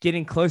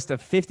 getting close to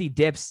 50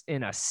 dips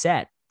in a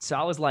set. So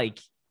I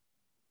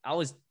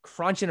was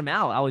crunching them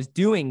out. I was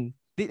doing,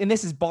 and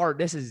this is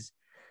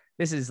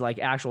like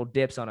actual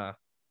dips on a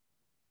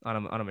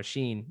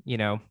machine, you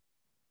know,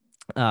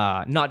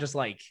 not just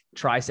like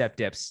tricep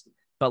dips,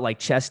 but like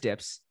chest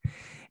dips.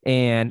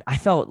 And I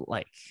felt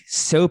like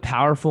so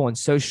powerful and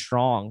so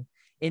strong.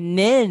 And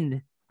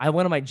then I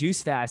went on my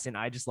juice fast and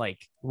I just like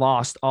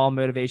lost all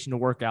motivation to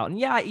work out.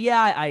 And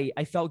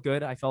I felt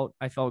good. I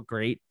felt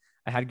great.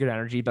 I had good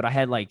energy, but I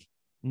had like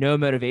no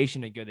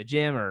motivation to go to the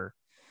gym or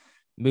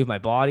move my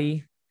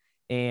body.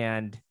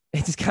 And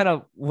it just kind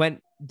of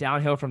went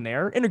downhill from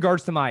there in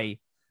regards to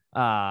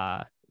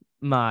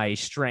my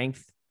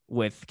strength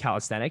with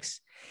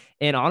calisthenics.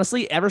 And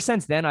honestly, ever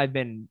since then, I've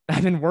been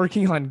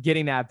working on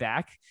getting that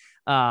back.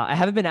 I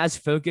haven't been as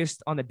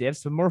focused on the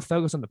dips, but more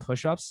focused on the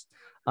push-ups.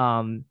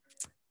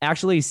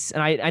 Actually,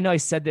 and I know I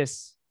said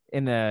this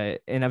in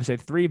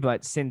episode 3,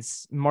 but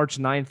since March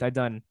 9th, I've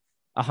done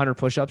 100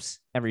 push-ups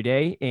every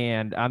day,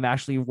 and I'm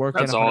actually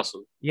working. That's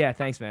awesome. Yeah,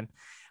 thanks, man.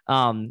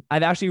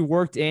 I've actually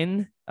worked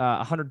in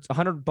 100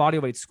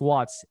 bodyweight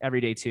squats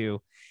every day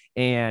too,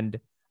 and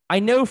I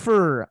know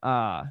for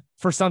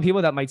some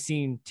people that might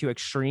seem too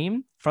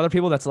extreme. For other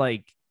people, that's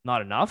like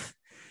not enough.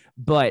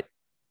 But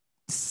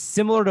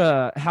similar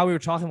to how we were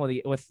talking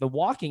with the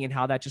walking and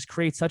how that just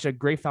creates such a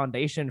great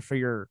foundation for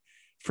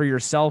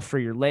yourself, for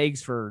your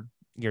legs, for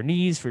your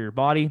knees, for your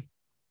body.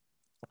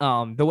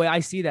 The way I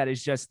see that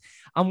is just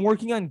I'm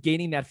working on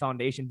gaining that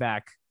foundation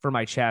back for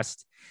my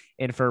chest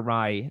and for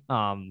my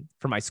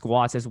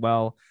squats as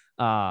well.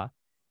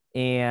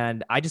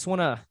 And I just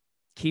want to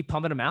keep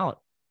pumping them out.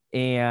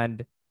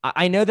 And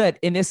I know that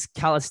in this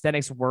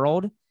calisthenics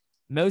world,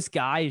 most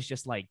guys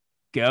just like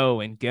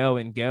go and go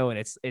and go. And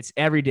it's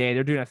every day.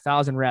 They're doing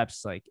 1,000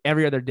 reps like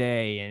every other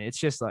day. And it's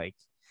just like,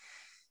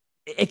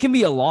 it can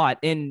be a lot.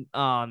 And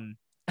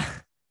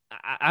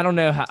I don't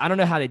know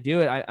how they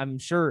do it. I'm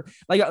sure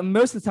like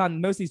most of the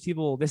time, most of these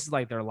people, this is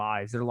like their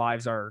lives. Their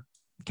lives are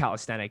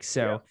calisthenics.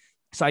 So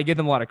I give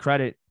them a lot of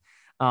credit.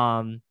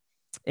 And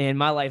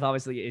my life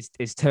obviously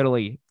is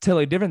totally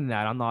different than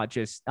that. I'm not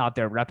just out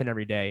there repping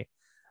every day.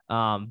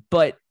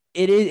 But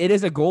it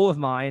is a goal of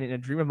mine and a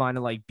dream of mine to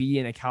like be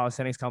in a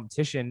calisthenics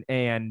competition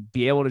and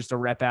be able to just to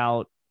rep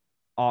out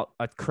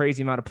a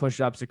crazy amount of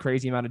push-ups, a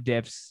crazy amount of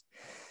dips,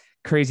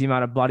 crazy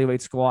amount of bodyweight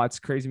squats,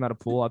 crazy amount of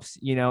pull-ups,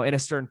 you know, in a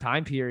certain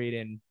time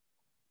period.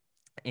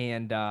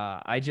 And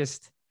I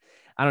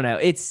don't know,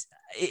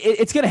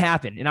 it's going to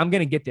happen, and I'm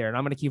going to get there, and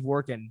I'm going to keep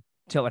working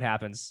till it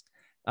happens.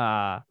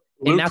 And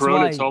Luke that's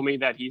Corona why told me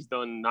that he's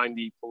done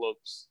 90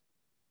 pull-ups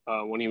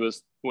when he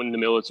was in the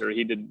military.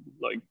 He did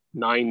like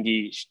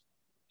 90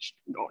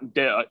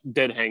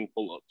 dead hang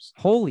pull-ups.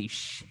 Holy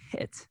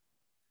shit.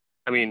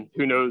 I mean,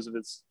 who knows if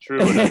it's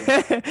true or not.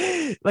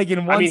 Like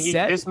in one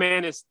set. This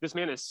man is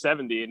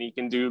 70 and he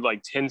can do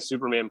like 10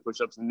 Superman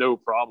push-ups no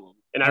problem.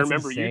 And I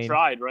remember insane. You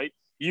tried, right?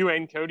 You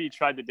and Cody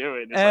tried to do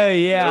it. Oh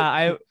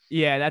like,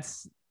 yeah, nope.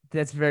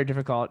 That's very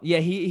difficult. Yeah,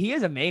 he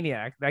is a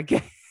maniac. That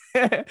guy.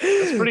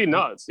 That's pretty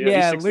nuts.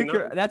 Yeah,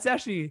 Luke,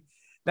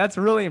 that's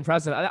really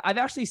impressive. I've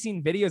actually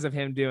seen videos of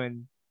him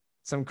doing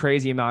some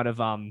crazy amount of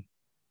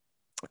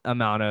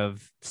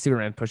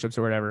Superman push-ups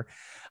or whatever.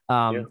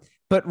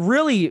 But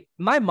really,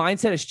 my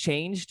mindset has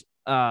changed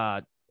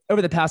over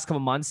the past couple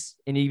months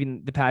and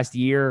even the past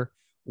year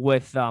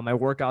with my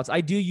workouts.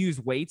 I do use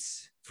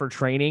weights for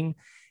training,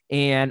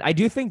 and I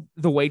do think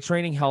the weight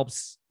training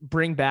helps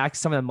bring back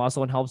some of the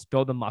muscle and helps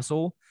build the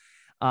muscle.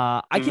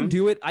 I can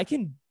do it. I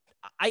can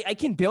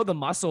build the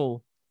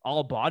muscle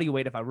all body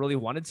weight if I really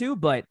wanted to,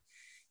 but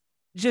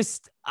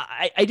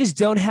I just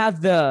don't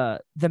have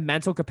the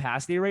mental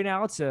capacity right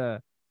now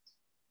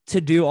to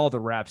do all the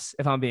reps.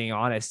 If I'm being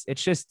honest,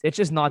 it's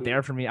just not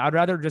there for me. I'd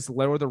rather just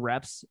lower the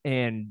reps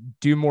and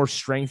do more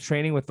strength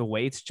training with the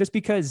weights, just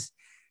because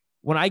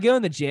when I go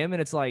in the gym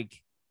and it's like,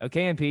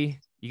 okay, MP,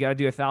 you got to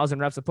do 1,000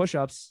 reps of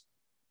push-ups.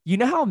 You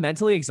know how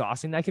mentally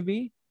exhausting that can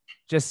be?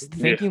 Just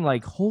thinking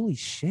like, holy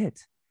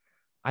shit,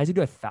 I have to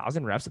do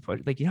 1,000 reps of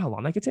push. Like, you know how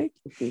long that could take?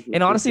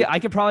 And honestly, I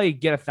could probably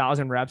get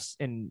 1,000 reps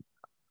in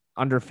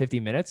under 50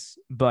 minutes,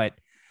 but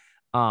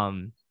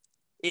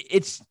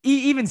it's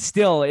even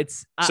still,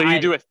 it's so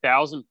you do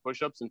 1,000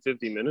 push-ups in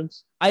 50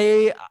 minutes.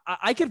 I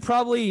could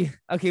probably,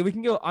 okay, we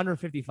can go under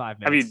 55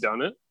 minutes. Have you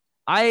done it?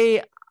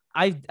 I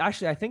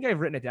think I've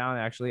written it down.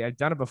 Actually, I've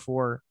done it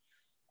before.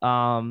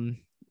 Let me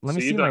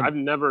see. I've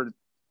never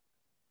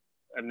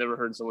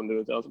heard someone do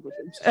 1,000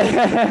 push-ups.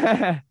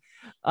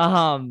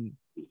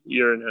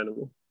 You're an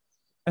animal.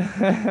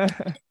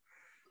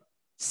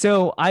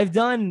 So I've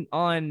done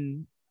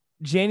on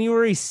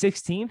January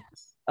 16th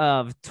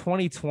of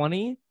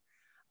 2020.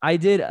 I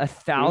did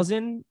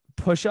 1,000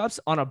 push-ups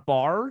on a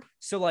bar.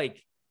 So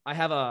like I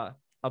have a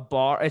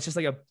bar. It's just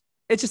like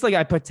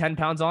I put 10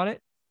 pounds on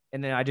it,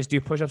 and then I just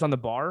do push-ups on the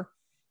bar.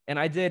 And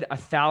I did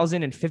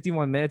 1,000 in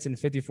 51 minutes and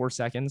 54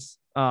 seconds.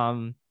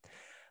 I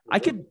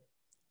could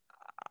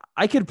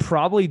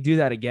probably do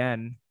that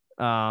again.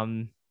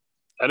 That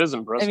is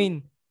impressive. I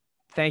mean,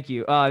 thank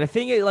you. The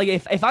thing is, like,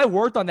 if I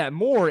worked on that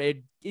more,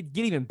 it'd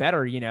get even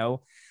better, you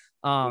know?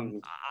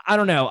 I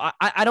don't know.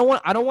 I don't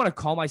want to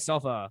call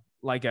myself I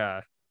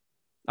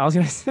was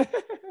going to say,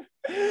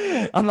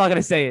 I'm not going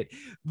to say it,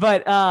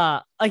 but,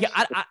 like,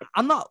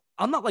 I'm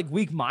not like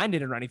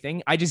weak-minded or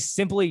anything. I just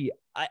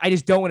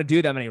don't want to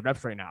do that many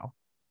reps right now,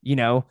 you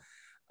know?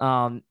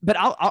 But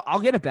I'll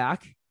get it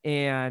back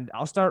and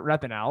I'll start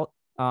repping out.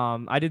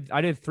 I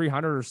did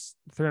 300 or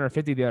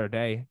 350 the other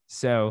day.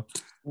 So,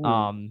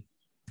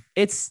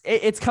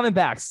 it's coming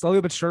back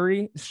slowly but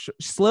surely.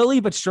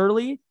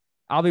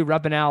 I'll be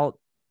repping out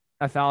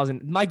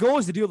 1,000. My goal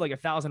is to do like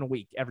 1,000 a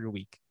week, every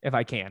week, if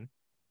I can.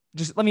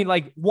 Just, I mean,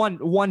 like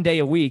one day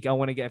a week, I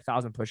want to get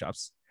 1,000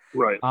 push-ups.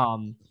 Right.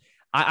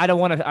 I don't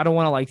want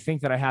to like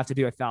think that I have to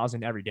do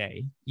 1,000 every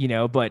day, you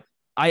know, but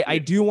I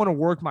do want to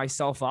work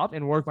myself up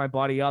and work my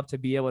body up to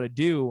be able to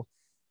do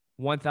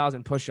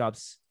 1,000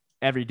 push-ups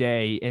every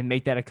day and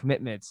make that a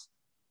commitment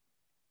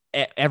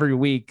every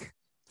week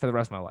for the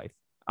rest of my life.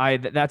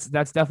 That's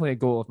definitely a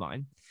goal of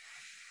mine.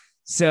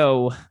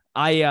 So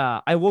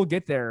I will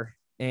get there,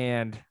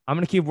 and I'm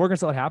going to keep working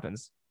until it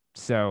happens.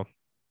 So,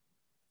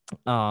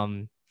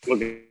 looking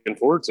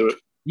forward to it.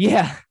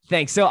 Yeah,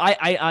 thanks. So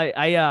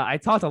I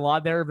talked a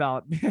lot there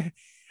about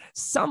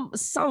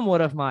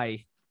somewhat of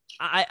my,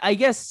 I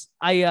guess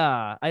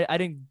I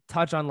didn't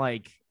touch on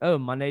like, oh,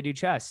 Monday do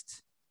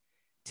chest,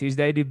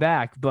 Tuesday do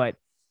back, but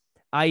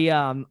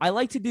I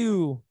like to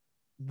do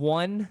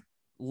one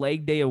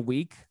leg day a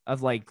week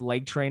of like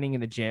leg training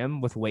in the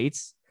gym with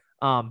weights.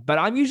 But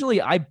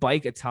I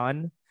bike a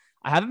ton.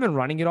 I haven't been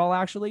running at all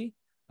actually.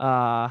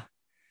 But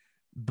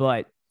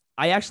I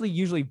actually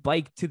usually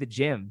bike to the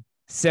gym.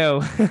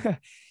 So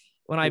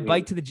when I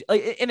bike to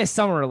the in the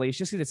summer, at least,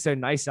 just because it's so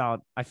nice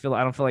out, I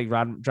don't feel like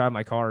driving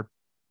my car.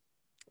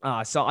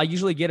 So I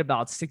usually get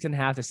about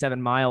 6.5 to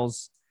 7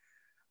 miles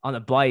on the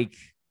bike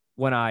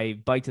when I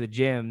bike to the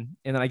gym,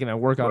 and then I get my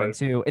workout in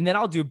too. And then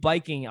I'll do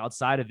biking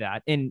outside of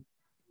that. And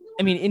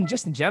I mean, in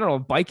general,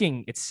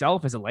 biking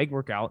itself is a leg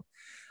workout.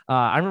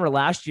 I remember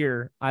last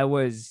year I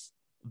was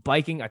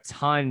biking a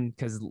ton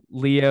because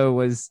Leo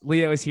was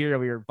here.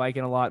 We were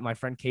biking a lot. My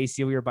friend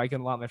Casey, we were biking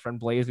a lot. My friend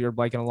Blaze, we were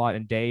biking a lot,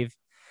 and Dave.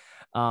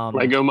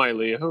 Lego my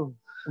Leo.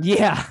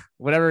 Yeah,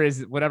 whatever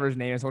his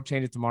name is, we'll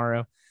change it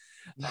tomorrow.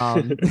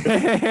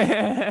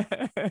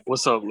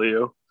 What's up,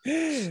 Leo?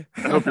 I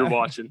hope you're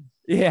watching.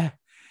 Yeah.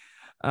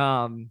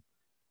 And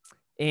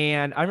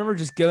I remember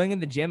just going in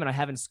the gym, and I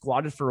haven't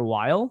squatted for a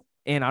while.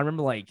 And I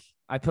remember like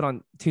I put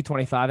on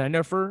 225, and I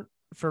know for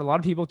for a lot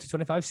of people,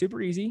 225 is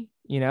super easy,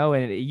 and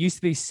it used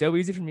to be so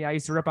easy for me. I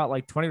used to rip out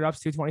like 20 reps,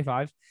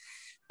 225,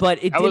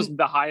 but that was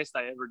the highest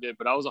I ever did,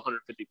 but I was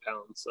 150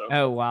 pounds. So.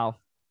 Oh, wow.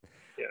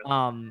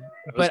 Yeah.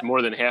 It was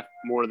more than half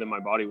more than my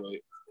body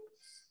weight.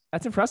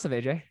 That's impressive,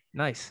 AJ.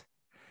 Nice.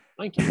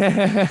 Thank you.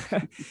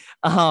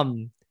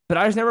 But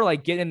I was never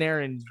like getting in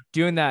there and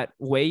doing that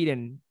weight.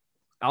 And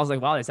I was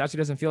like, wow, this actually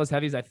doesn't feel as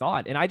heavy as I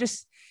thought. And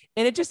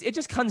it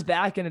just comes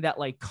back into that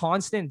like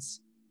constant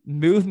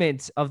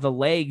movement of the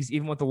legs,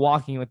 even with the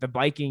walking, with the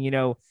biking,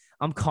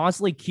 I'm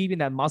constantly keeping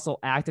that muscle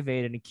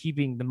activated and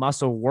keeping the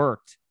muscle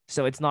worked.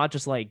 So it's not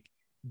just like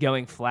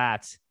going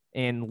flat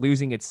and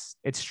losing its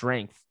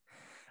strength.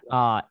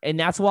 And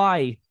that's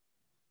why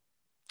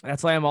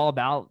I'm all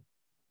about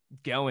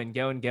going.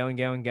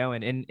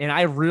 And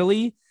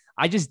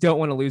I just don't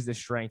want to lose this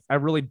strength. I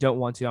really don't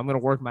want to. I'm going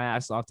to work my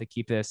ass off to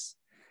keep this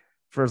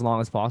for as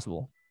long as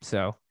possible.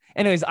 So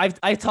anyways,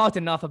 I've talked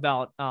enough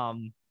about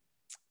my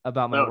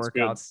workouts.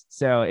 Good.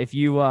 So if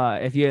you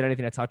had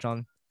anything to touch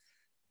on,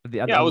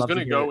 I was going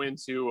to go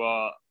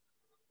into,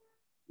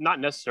 not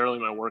necessarily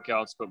my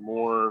workouts, but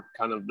more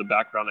kind of the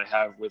background I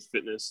have with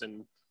fitness.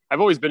 And I've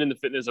always been into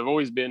fitness. I've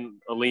always been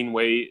a lean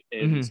weight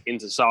and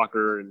into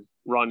soccer and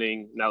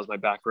running. And that was my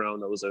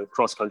background. I was a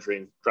cross country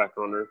and track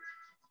runner.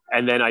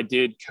 And then I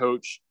did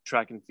coach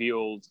track and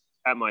field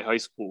at my high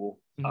school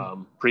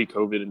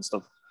pre-COVID and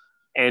stuff.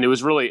 And it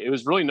was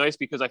really nice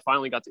because I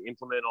finally got to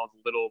implement all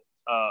the little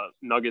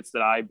nuggets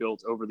that I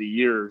built over the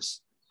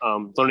years,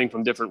 learning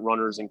from different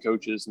runners and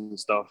coaches and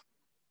stuff.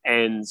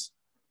 And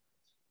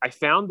I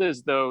found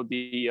as though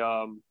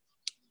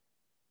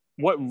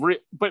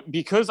but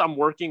because I'm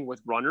working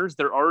with runners,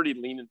 they're already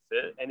lean and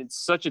fit, and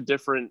it's such a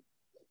different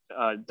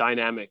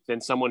dynamic than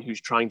someone who's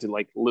trying to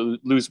like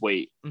lose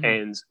weight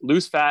and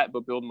lose fat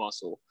but build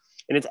muscle.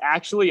 And it's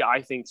actually,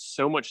 I think,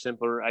 so much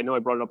simpler. I know I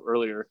brought it up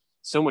earlier.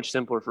 So much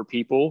simpler for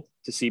people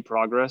to see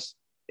progress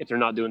if they're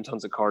not doing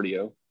tons of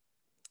cardio.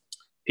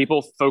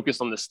 People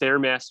focus on the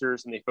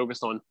Stairmasters and they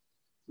focus on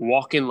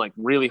walking like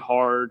really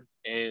hard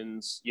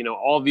and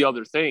all the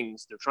other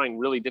things. They're trying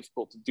really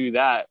difficult to do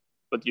that,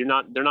 but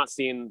they're not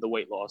seeing the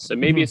weight loss. So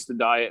maybe it's the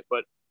diet,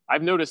 but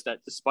I've noticed that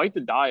despite the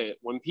diet,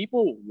 when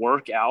people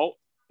work out,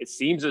 it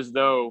seems as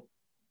though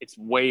it's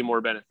way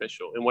more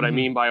beneficial. And what I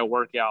mean by a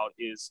workout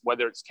is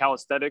whether it's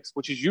calisthenics,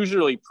 which is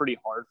usually pretty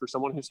hard for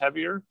someone who's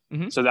heavier.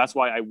 So that's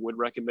why I would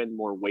recommend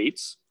more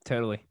weights.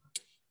 Totally.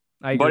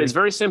 But it's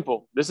very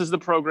simple. This is the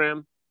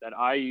program that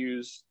I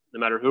use no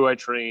matter who I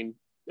train,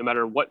 no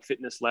matter what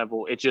fitness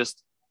level.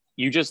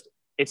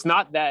 It's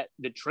not that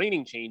the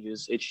training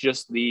changes. It's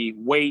just the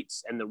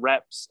weights and the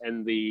reps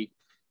and the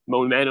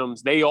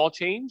momentums. They all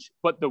change,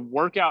 but the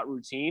workout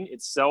routine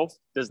itself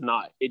does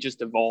not. It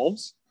just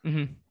evolves.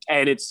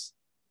 And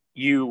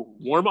you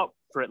warm up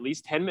for at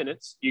least 10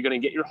 minutes. You're going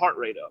to get your heart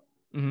rate up.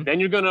 Then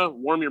you're going to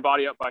warm your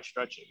body up by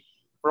stretching.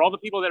 For all the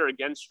people that are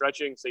against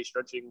stretching, say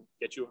stretching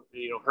gets you,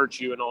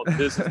 hurts you and all,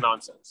 this is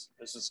nonsense.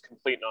 This is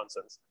complete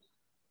nonsense.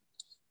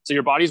 So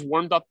your body's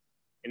warmed up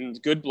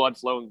and good blood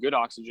flow and good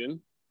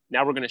oxygen.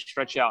 Now we're going to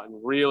stretch out and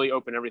really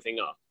open everything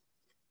up.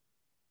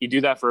 You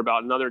do that for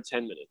about another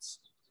 10 minutes.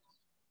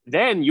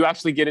 Then you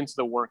actually get into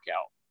the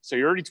workout. So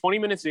you're already 20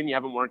 minutes in, you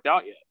haven't worked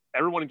out yet.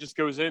 Everyone just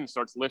goes in and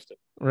starts lifting.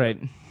 Right.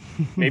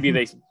 Maybe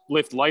they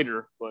lift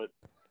lighter, but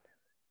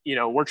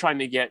we're trying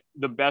to get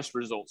the best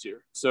results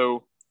here.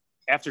 So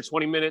after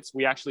 20 minutes,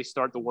 we actually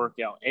start the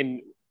workout.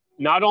 And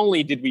not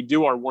only did we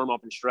do our warm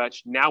up and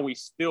stretch, now we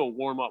still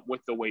warm up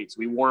with the weights.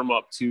 We warm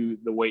up to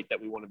the weight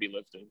that we want to be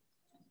lifting.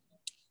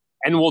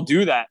 And we'll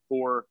do that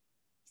for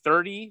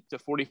 30 to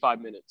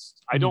 45 minutes.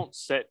 I don't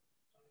set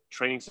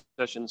training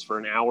sessions for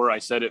an hour. I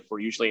set it for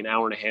usually an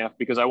hour and a half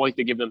because I like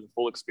to give them the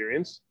full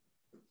experience.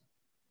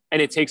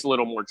 And it takes a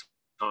little more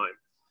time.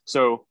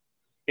 So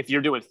if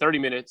you're doing 30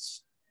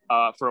 minutes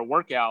for a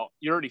workout,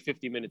 you're already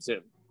 50 minutes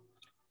in.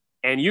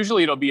 And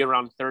usually it'll be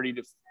around 30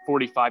 to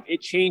 45. It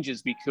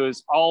changes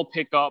because I'll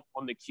pick up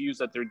on the cues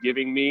that they're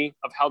giving me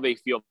of how they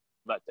feel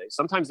that day.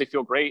 Sometimes they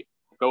feel great,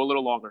 go a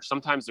little longer.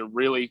 Sometimes they're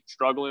really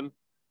struggling.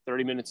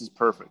 30 minutes is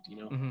perfect,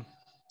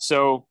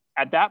 So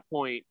at that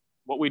point,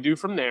 what we do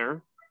from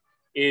there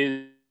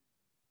is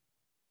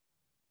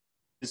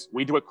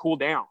we do a cool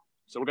down.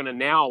 So we're going to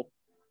now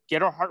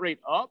get our heart rate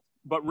up,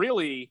 but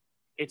really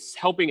it's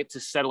helping it to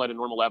settle at a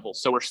normal level.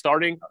 So we're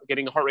starting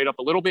getting the heart rate up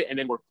a little bit, and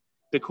then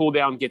the cool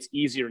down gets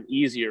easier and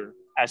easier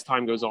as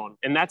time goes on.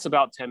 And that's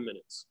about 10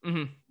 minutes.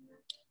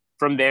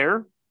 From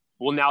there,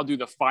 we'll now do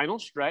the final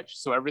stretch.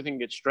 So everything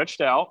gets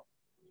stretched out.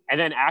 And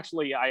then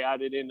actually I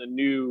added in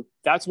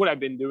that's what I've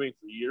been doing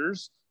for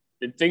years.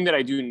 The thing that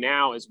I do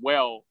now as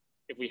well,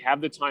 if we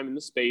have the time and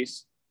the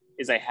space,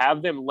 is I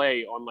have them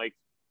lay on like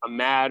a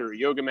mat or a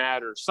yoga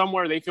mat or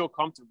somewhere they feel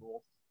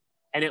comfortable.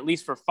 And at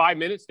least for 5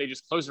 minutes, they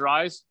just close their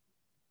eyes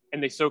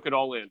and they soak it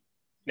all in.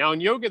 Now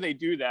in yoga, they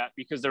do that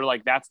because they're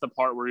like, that's the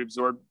part where you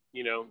absorb,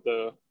 you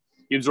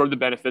absorb the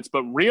benefits.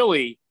 But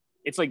really,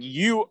 it's like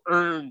you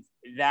earned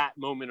that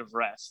moment of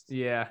rest.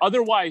 Yeah.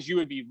 Otherwise, you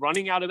would be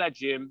running out of that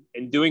gym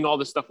and doing all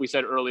the stuff we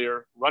said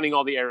earlier, running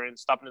all the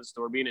errands, stopping at the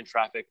store, being in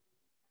traffic.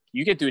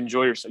 you get to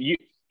enjoy yourself.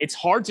 It's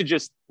hard to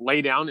just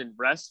lay down and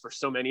rest for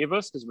so many of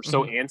us because we're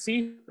so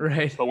antsy.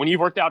 Right. But when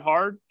you've worked out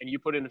hard and you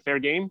put in a fair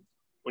game,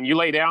 when you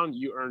lay down,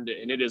 you earned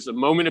it. And it is a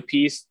moment of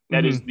peace.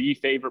 That is the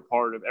favorite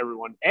part of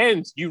everyone.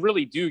 And you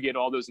really do get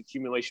all those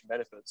accumulation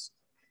benefits.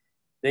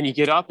 Then you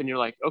get up and you're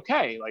like,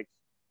 okay, like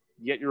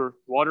you get your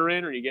water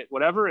in or you get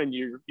whatever, and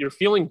you're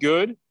feeling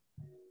good.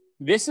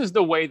 This is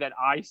the way that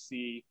I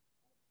see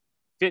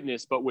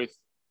fitness, but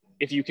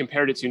if you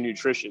compared it to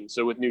nutrition.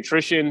 So with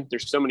nutrition,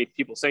 there's so many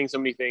people saying so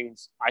many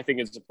things. I think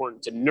it's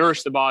important to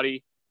nourish the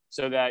body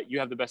so that you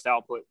have the best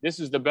output. This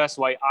is the best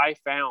way I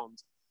found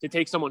to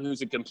take someone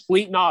who's a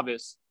complete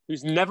novice,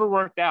 who's never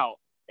worked out,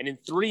 and in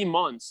 3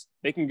 months,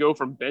 they can go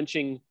from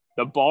benching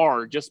the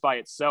bar just by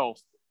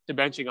itself to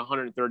benching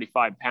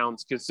 135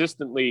 pounds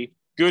consistently,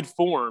 good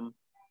form,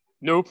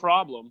 no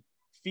problem,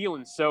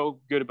 feeling so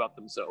good about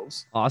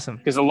themselves. Awesome.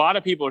 Because a lot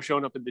of people are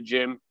showing up at the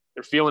gym,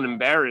 they're feeling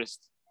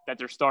embarrassed that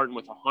they're starting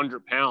with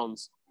 100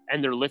 pounds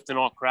and they're lifting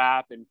all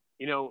crap. And,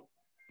 you know,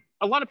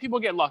 a lot of people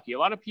get lucky. A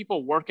lot of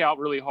people work out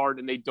really hard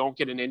and they don't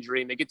get an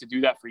injury and they get to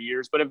do that for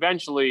years. But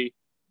eventually,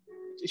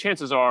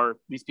 chances are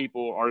these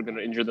people are going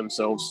to injure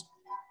themselves.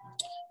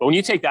 But when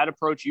you take that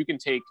approach, you can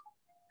take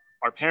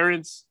our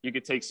parents, you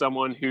could take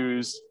someone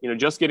who's, you know,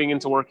 just getting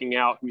into working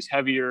out, who's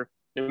heavier,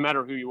 no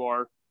matter who you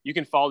are. You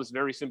can follow this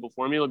very simple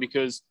formula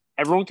because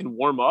everyone can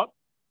warm up.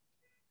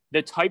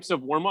 The types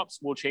of warm-ups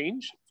will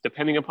change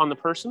depending upon the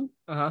person,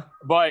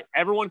 but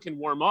everyone can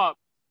warm up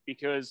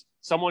because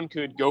someone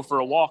could go for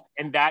a walk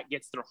and that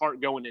gets their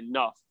heart going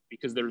enough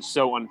because they're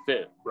so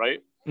unfit,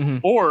 right?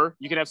 Or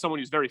you can have someone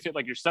who's very fit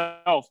like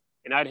yourself,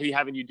 and I'd be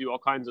having you do all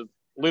kinds of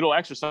little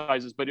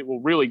exercises, but it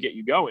will really get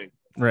you going.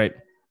 Right.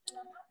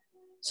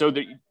 So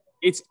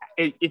it's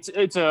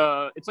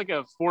like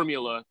a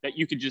formula that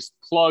you could just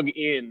plug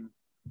in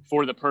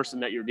for the person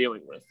that you're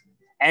dealing with.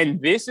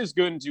 And this is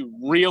going to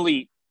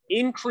really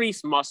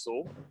increase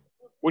muscle,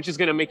 which is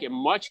going to make it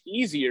much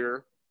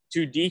easier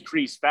to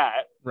decrease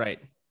fat. Right.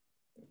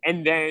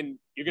 And then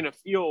you're going to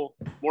feel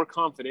more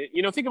confident.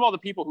 You know, think of all the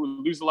people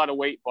who lose a lot of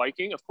weight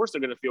biking. Of course,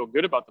 they're going to feel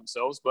good about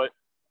themselves, but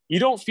you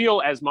don't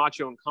feel as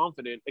macho and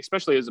confident,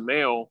 especially as a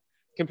male,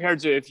 compared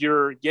to if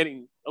you're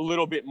getting a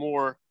little bit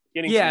more,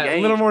 a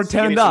little more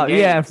toned up.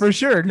 Yeah, for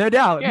sure. No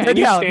doubt. Yeah, no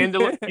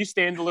doubt. You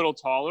stand a little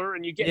taller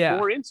and you get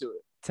more into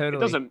it.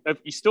 Totally.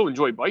 You still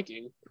enjoy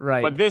biking.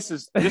 Right. But this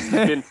has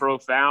been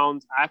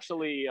profound.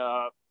 Actually,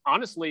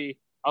 honestly,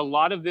 a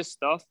lot of this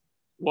stuff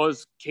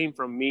came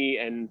from me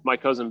and my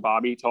cousin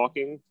Bobby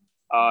talking.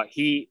 A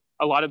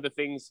lot of the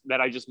things that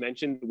I just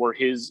mentioned were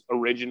his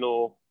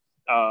original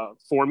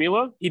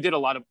formula. He did a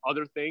lot of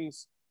other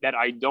things that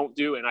I don't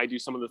do, and I do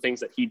some of the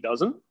things that he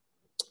doesn't.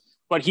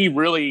 But he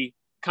really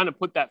kind of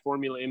put that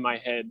formula in my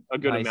head, a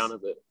good amount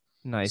of it.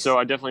 Nice. So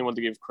I definitely want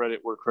to give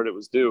credit where credit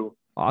was due.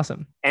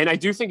 Awesome. And I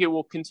do think it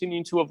will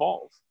continue to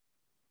evolve.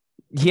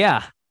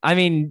 Yeah. I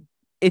mean,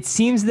 it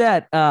seems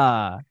that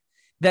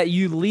that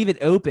you leave it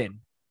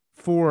open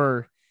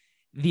for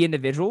the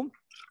individual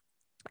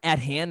at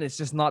hand. It's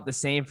just not the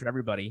same for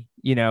everybody,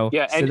 you know?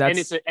 Yeah. So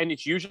and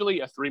it's usually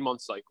a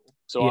 3-month cycle.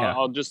 So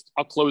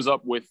I'll close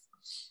up with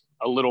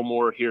a little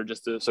more here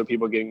just so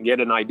people can get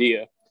an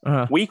idea.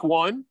 Week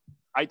 1,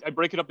 I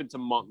break it up into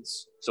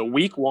months. So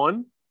week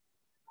 1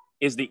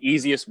 is the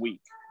easiest week.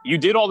 You'll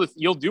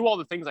do all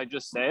the things I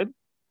just said,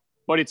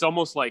 but it's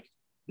almost like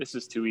this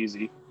is too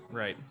easy.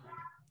 Right.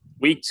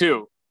 Week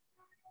 2,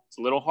 it's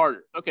a little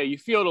harder. Okay, you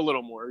feel it a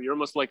little more. You're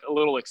almost like a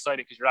little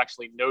excited because you're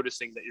actually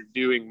noticing that you're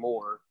doing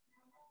more.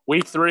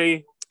 Week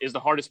 3 is the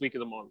hardest week of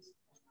the month.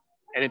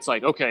 And it's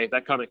like, okay,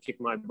 that kind of kicked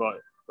my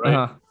butt,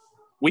 right?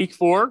 Week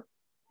 4,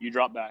 you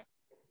drop back.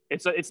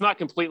 It's not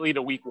completely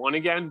to week 1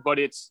 again, but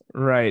it's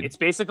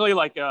basically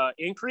like a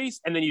increase,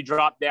 and then you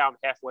drop down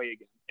halfway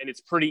again. And it's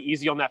pretty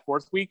easy on that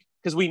 4th week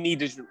because we need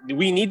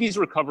these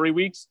recovery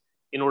weeks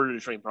in order to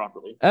train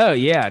properly. Oh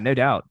yeah, no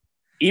doubt.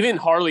 Even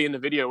Harley in the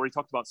video where he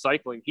talked about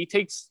cycling, he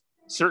takes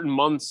certain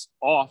months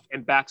off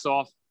and backs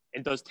off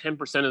and does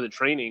 10% of the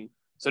training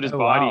so that his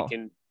body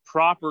can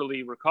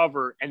properly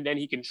recover, and then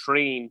he can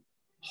train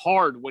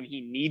hard when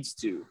he needs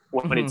to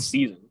when it's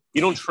season.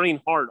 You don't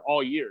train hard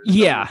all year.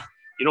 Yeah. So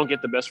you don't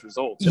get the best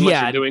results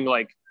unless you're doing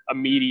like a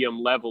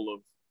medium level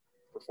of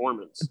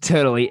performance.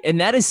 Totally. And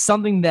that is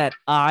something that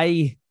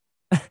I'd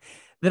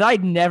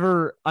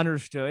never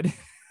understood.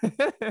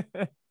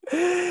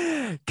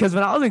 Because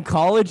when I was in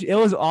college, it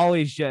was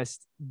always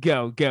just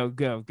go.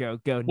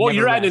 Well,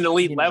 you're at an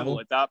elite level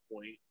at that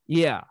point.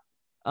 Yeah.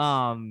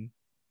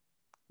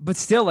 But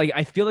still, like,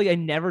 I feel like I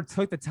never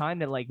took the time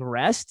to like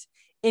rest,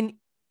 and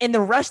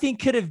the resting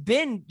could have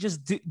been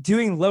just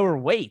doing lower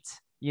weight,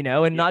 you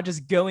know, and not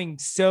just going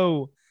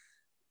so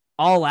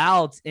all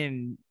out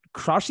and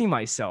crushing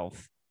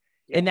myself.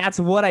 Yeah. And that's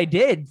what I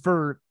did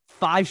for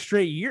 6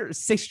 straight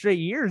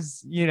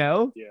years, you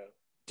know,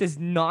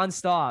 just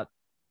nonstop,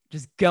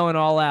 just going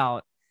all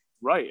out.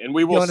 Right. And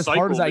we will going as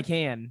hard as I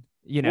can,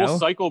 you know, we'll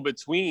cycle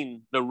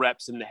between the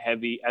reps and the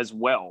heavy as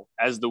well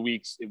as the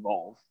weeks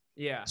evolve.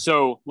 Yeah.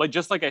 So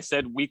just like I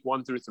said, week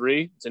 1 through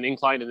 3, it's an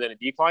incline and then a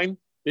decline.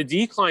 The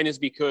decline is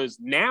because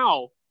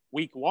now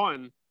week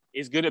 1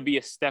 is going to be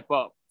a step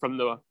up from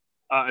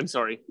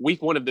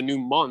week 1 of the new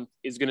month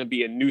is going to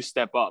be a new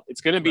step up.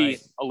 It's going to be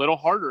a little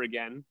harder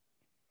again,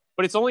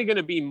 but it's only going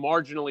to be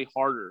marginally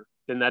harder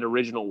than that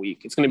original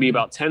week. It's going to be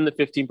about 10 to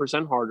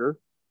 15% harder.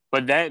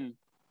 But then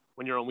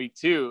when you're on week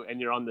 2 and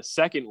you're on the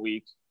second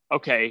week,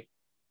 okay,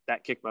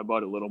 that kicked my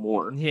butt a little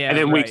more. Yeah. And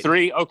then week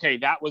 3, okay,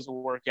 that was a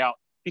workout,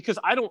 because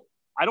I don't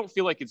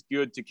feel like it's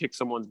good to kick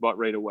someone's butt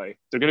right away.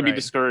 They're going to be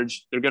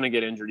discouraged. They're going to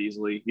get injured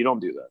easily. You don't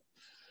do that.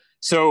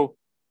 So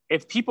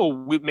if people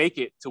make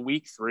it to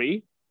week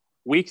 3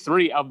 if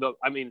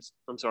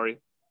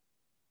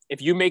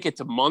you make it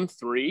to month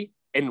 3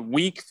 and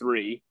week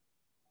 3,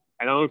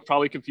 I know it's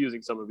probably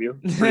confusing some of you.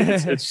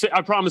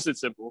 I promise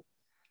it's simple.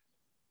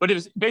 But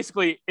it's a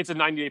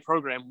 90-day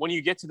program. When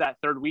you get to that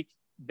third week,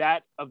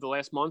 that of the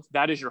last month,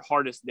 that is your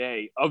hardest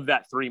day of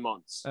that 3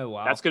 months. Oh,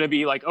 wow. That's going to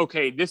be like,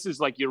 okay, this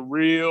is like your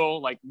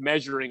real like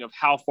measuring of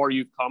how far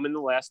you've come in the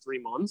last 3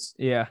 months.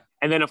 Yeah.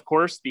 And then of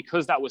course,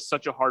 because that was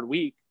such a hard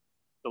week,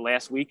 the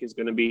last week is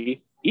going to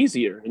be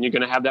easier and you're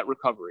going to have that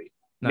recovery.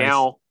 Nice.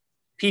 Now,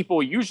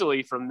 people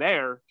usually from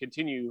there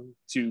continue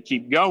to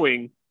keep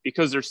going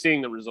because they're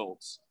seeing the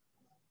results.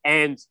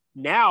 And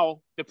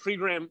now the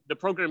program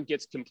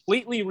gets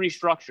completely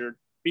restructured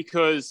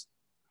because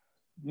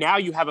now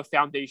you have a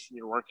foundation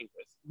you're working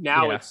with.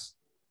 Now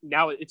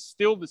it's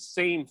still the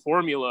same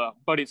formula,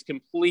 but it's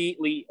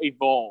completely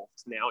evolved.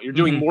 Now you're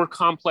doing more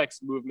complex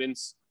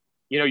movements.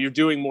 You're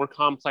doing more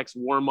complex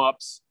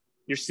warm-ups.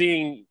 You're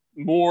seeing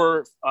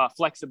more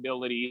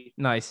flexibility.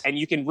 Nice. And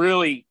you can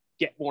really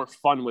get more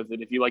fun with it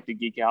if you like to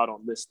geek out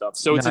on this stuff.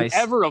 So it's an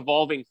ever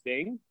evolving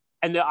thing.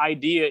 And the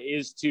idea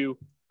is to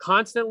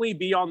constantly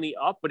be on the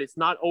up, but it's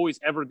not always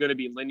ever going to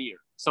be linear.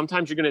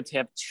 Sometimes you're going to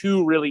have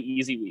 2 really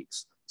easy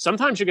weeks.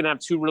 Sometimes you're going to have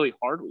 2 really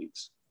hard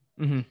weeks.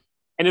 And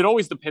it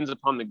always depends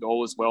upon the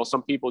goal as well.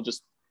 Some people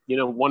just,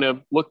 want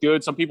to look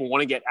good. Some people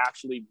want to get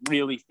actually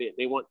really fit.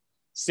 They want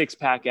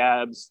 6-pack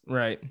abs.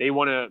 Right. They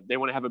want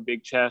to have a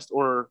big chest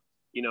or,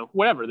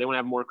 whatever. They want to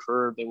have more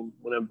curve. They want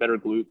to have better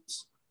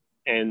glutes.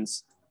 And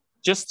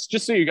just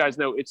so you guys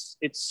know, it's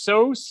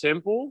so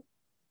simple.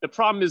 The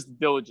problem is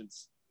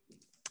diligence.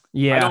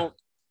 Yeah. I don't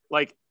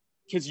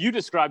because you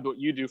described what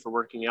you do for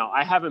working out.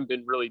 I haven't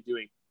been really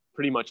doing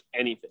pretty much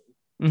anything.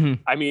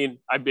 I mean,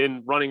 I've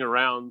been running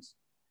around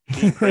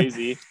being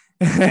crazy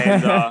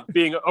and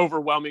being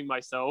overwhelming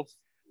myself,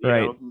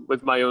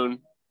 with my own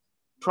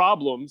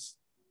problems.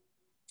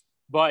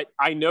 But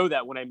I know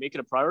that when I make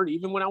it a priority,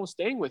 even when I was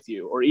staying with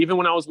you or even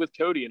when I was with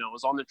Cody and I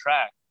was on the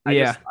track,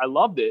 I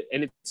loved it.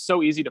 And it's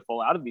so easy to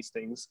fall out of these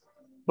things.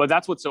 But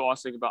that's what's so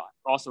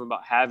awesome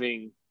about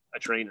having a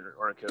trainer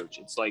or a coach.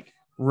 It's like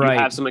you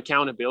have some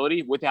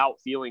accountability without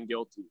feeling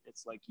guilty.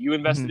 It's like you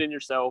invested in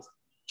yourself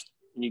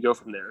and you go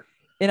from there.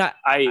 And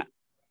I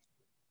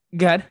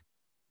go ahead.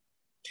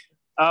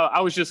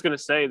 I was just going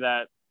to say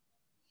that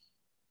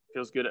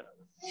feels good.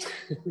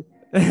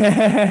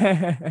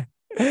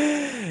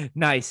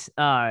 Nice.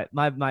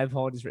 My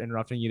apologies for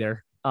interrupting you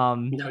there.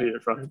 No, you're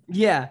fine.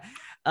 Yeah.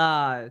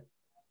 I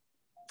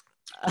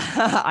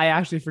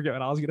actually forget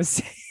what I was going to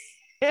say.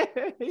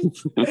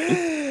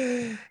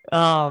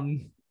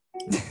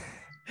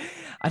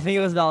 I think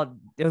it was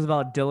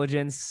about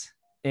diligence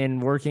in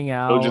working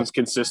out. Diligence,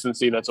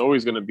 consistency. That's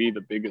always going to be the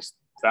biggest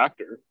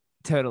factor.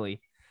 Totally.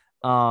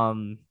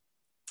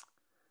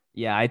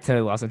 Yeah, I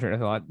totally lost my train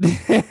of thought.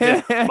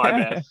 Yeah, my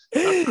bad.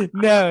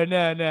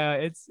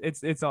 No.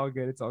 It's all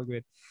good. It's all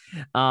good.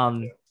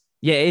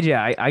 Yeah,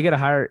 AJ, I gotta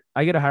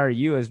hire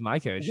you as my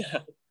coach. Yeah.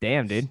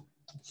 Damn, dude.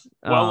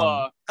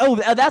 Well,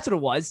 that's what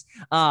it was.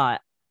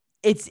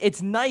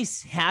 It's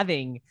nice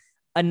having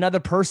another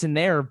person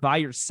there by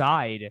your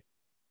side,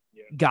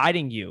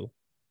 guiding you.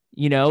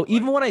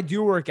 Even when I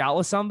do work out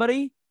with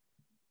somebody,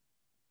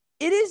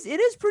 it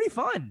is pretty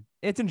fun.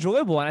 It's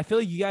enjoyable, and I feel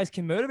like you guys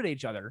can motivate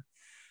each other.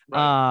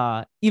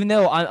 Right. Even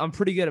though I'm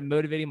pretty good at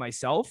motivating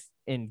myself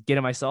and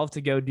getting myself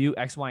to go do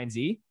X, Y, and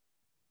Z,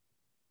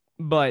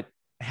 but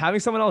having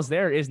someone else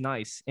there is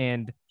nice.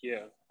 And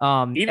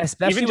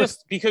especially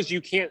just because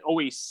you can't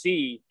always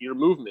see your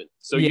movement,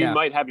 so you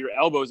might have your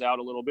elbows out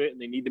a little bit,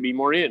 and they need to be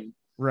more in.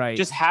 Right.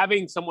 Just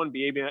having someone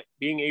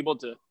being able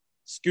to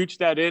scooch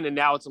that in, and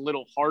now it's a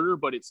little harder,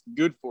 but it's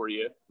good for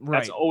you. Right.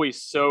 That's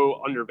always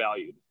so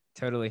undervalued.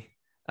 Totally.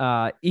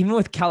 Even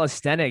with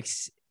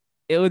calisthenics,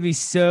 it would be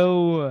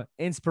so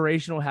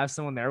inspirational to have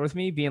someone there with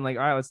me being like,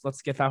 all right,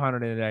 let's get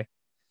 500 in a day.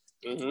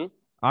 Mm-hmm.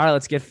 All right,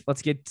 let's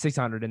get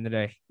 600 in the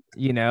day.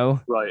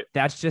 Right.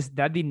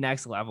 That'd be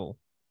next level.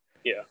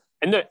 Yeah.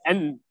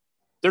 And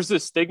there's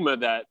this stigma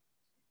that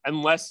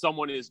unless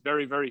someone is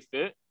very, very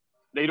fit,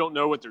 they don't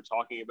know what they're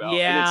talking about.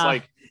 Yeah. And it's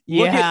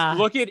like,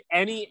 look at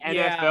any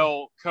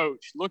NFL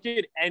coach, look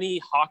at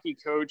any hockey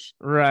coach,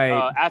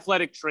 right?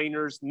 Athletic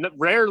trainers.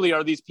 Rarely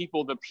are these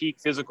people the peak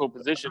physical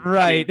position,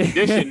 right?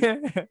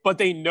 Condition, but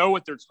they know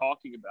what they're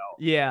talking about.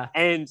 Yeah.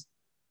 And,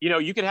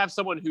 you could have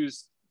someone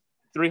who's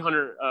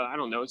 300, I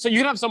don't know. So you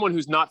can have someone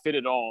who's not fit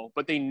at all,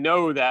 but they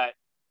know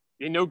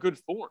good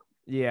form.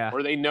 Yeah.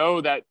 Or they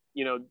know that,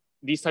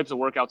 these types of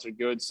workouts are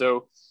good.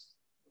 So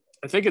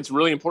I think it's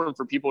really important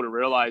for people to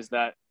realize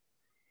that.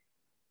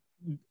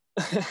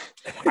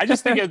 I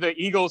just think of the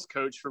Eagles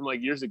coach from like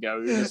years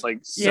ago. He was just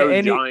like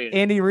giant.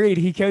 Andy Reid,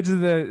 he coaches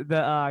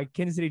the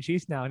Kansas City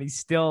Chiefs now, and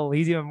he's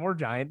even more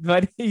giant.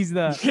 But he's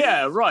the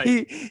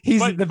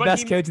he's the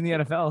best coach in the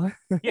NFL.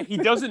 Yeah, he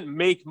doesn't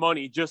make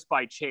money just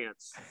by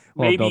chance.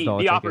 Maybe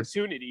the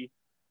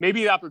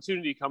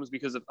opportunity comes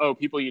because of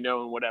people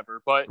and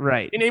whatever. But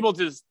being able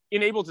to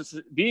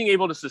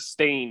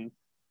sustain,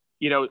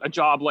 a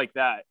job like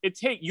that,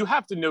 you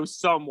have to know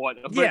somewhat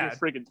of what you're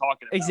freaking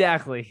talking about.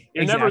 Exactly.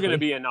 You're never going to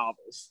be a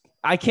novice.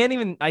 I can't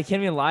even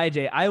lie,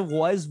 Jay. I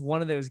was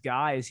one of those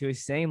guys who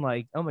was saying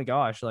like, oh my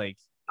gosh, like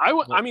I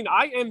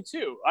am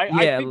too. I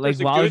think like, there's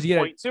a good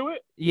point to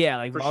it. Yeah,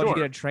 like why would you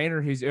get a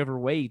trainer who's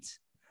overweight?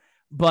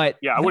 But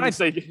yeah, I wouldn't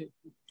say.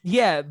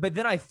 Yeah, but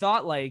then I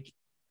thought like,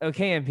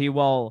 okay, MP,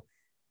 well,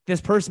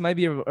 this person might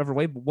be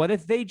overweight, but what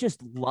if they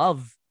just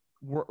love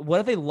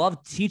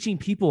teaching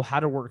people how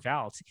to work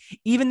out,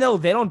 even though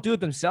they don't do it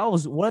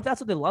themselves? What if that's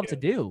what they love to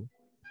do?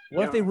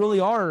 What if they really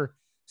are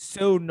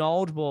so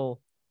knowledgeable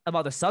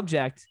about the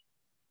subject,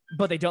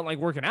 but they don't like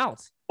working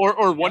out?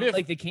 Or what if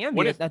like they can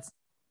what be?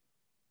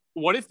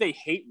 What if they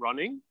hate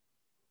running?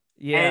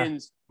 Yeah.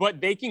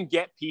 But they can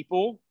get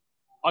people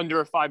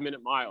under a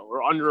 5-minute mile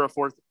or under a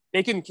fourth.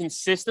 They can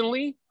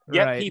consistently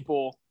get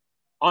people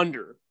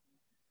under.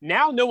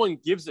 Now no one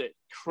gives it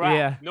crap.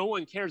 Yeah. No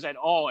one cares at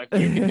all if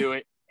you can do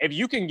it. If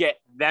you can get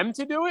them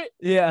to do it,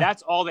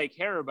 that's all they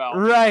care about.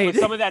 Right. But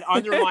some of that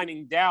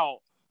underlining doubt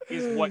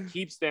is what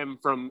keeps them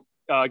from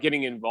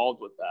getting involved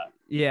with that.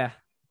 Yeah,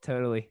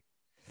 totally.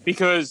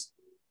 Because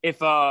if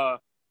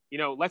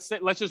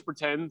let's just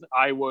pretend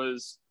I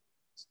was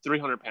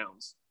 300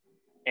 pounds,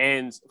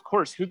 and of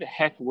course, who the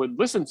heck would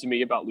listen to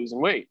me about losing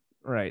weight?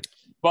 Right.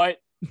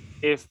 But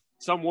if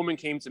some woman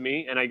came to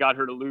me and I got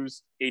her to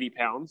lose 80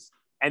 pounds,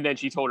 and then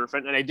she told her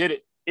friend, and I did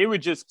it, it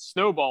would just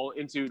snowball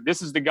into,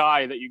 this is the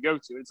guy that you go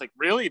to. It's like,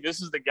 really?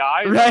 This is the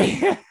guy?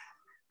 Right.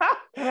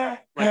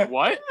 Like,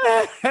 what?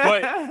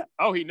 But,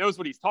 he knows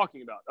what he's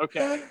talking about.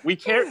 Okay.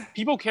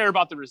 People care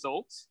about the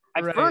results.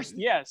 At first,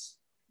 yes.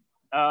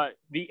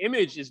 The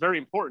image is very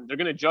important. They're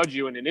going to judge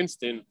you in an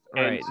instant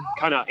and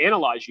kind of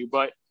analyze you,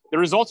 but the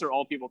results are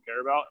all people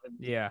care about.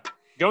 And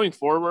going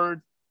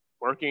forward,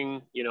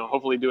 working,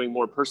 hopefully doing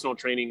more personal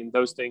training and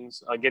those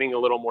things, getting a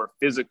little more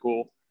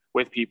physical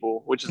with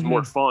people, which is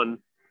more fun.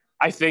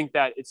 I think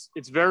that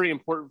it's very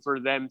important for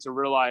them to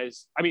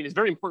realize. I mean, it's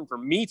very important for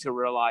me to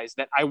realize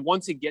that I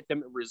want to get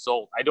them a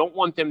result. I don't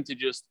want to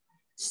just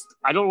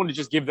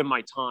give them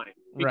my time,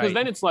 because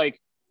then it's like,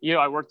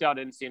 I worked out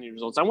and didn't see any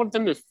results. I want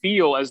them to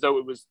feel as though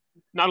it was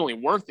not only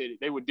worth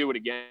it, they would do it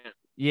again.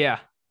 Yeah.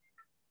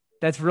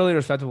 That's really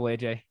respectable,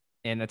 AJ.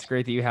 And that's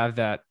great that you have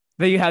that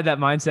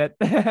mindset.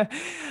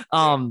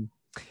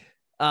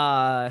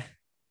 I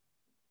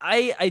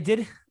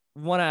did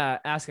want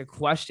to ask a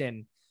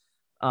question.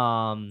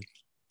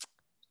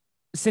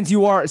 Since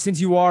you are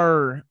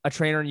a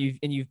trainer and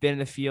you've been in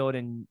the field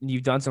and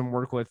you've done some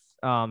work with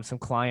some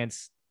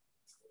clients,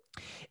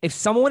 if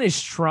someone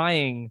is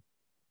trying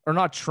or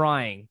not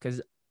trying,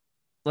 because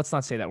let's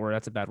not say that word,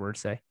 that's a bad word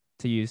to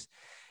use.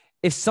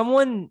 If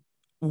someone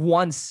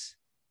wants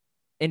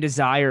and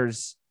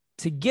desires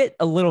to get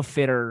a little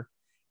fitter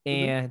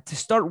and to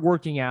start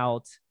working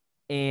out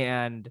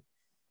and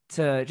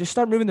to just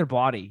start moving their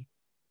body,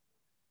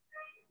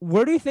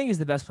 where do you think is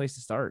the best place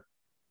to start?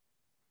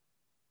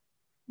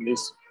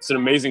 It's an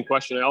amazing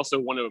question. I also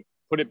want to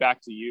put it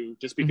back to you,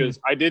 just because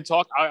I did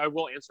talk. I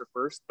will answer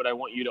first, but I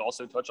want you to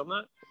also touch on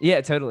that.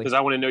 Yeah, totally. Because I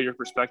want to know your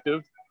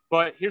perspective.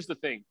 But here's the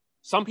thing.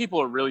 Some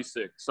people are really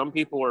sick. Some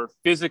people are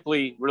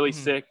physically really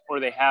sick, or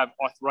they have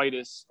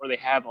arthritis, or they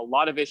have a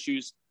lot of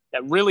issues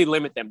that really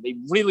limit them. They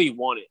really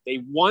want it.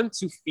 They want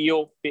to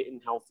feel fit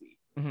and healthy.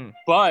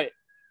 But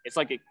it's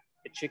like a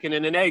chicken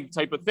and an egg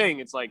type of thing.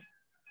 It's like,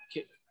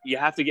 you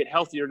have to get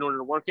healthier in order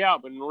to work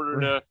out, but in order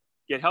to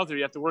get healthier,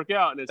 you have to work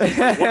out. And it's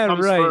like, what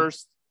comes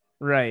first?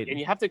 Right. And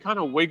you have to kind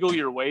of wiggle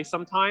your way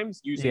sometimes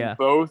using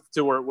both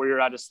to where you're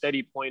at a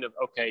steady point of,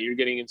 okay, you're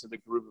getting into the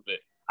groove of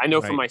it. I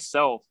know for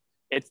myself,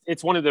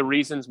 it's one of the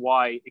reasons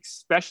why,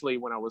 especially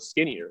when I was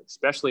skinnier,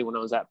 especially when I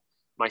was at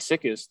my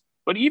sickest,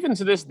 but even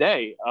to this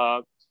day,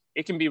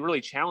 it can be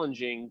really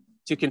challenging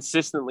to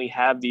consistently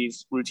have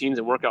these routines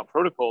and workout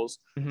protocols,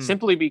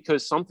 simply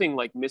because something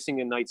like missing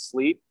a night's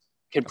sleep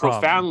can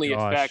profoundly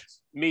affect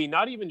me,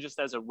 not even just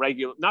a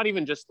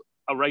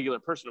regular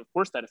person. Of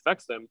course that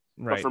affects them.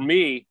 But for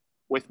me,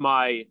 with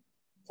my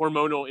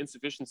hormonal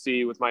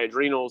insufficiency, with my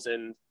adrenals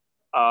and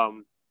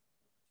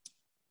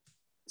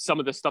some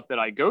of the stuff that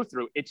I go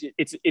through,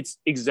 it's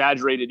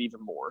exaggerated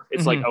even more.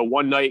 It's like a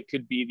one night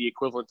could be the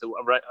equivalent to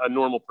a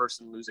normal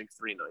person losing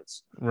 3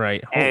 nights.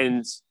 Right.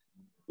 And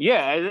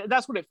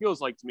that's what it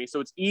feels like to me. So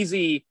it's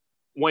easy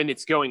when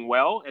it's going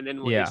well, and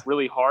then when it's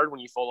really hard when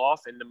you fall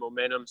off and the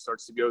momentum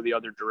starts to go the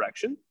other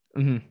direction.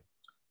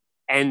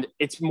 And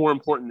it's more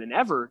important than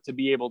ever to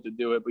be able to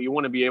do it, but you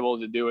want to be able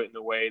to do it in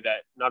a way that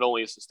not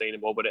only is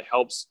sustainable, but it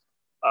helps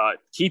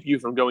keep you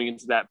from going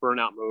into that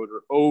burnout mode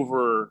or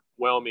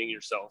overwhelming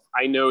yourself.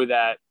 I know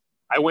that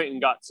I went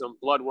and got some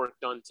blood work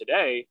done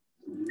today,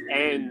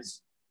 and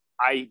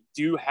I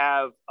do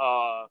have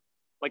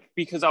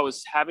because I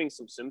was having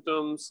some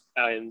symptoms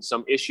and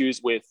some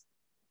issues with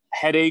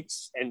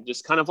headaches and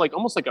just kind of like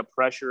almost like a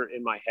pressure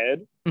in my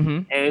head.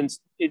 Mm-hmm. And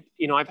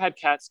I've had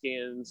CAT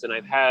scans and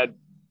I've had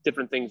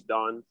different things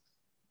done,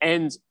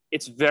 and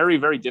it's very,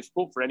 very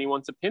difficult for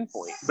anyone to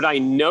pinpoint. But I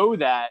know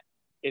that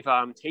if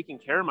I'm taking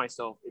care of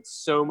myself, it's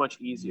so much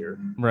easier.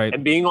 Right.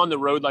 And being on the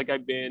road like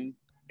I've been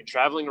and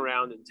traveling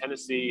around in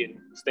Tennessee and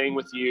staying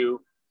with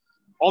you,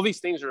 all these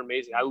things are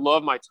amazing. I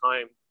love my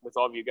time with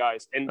all of you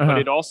guys. But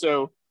it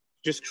also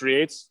just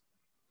creates,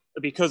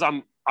 because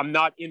I'm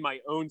not in my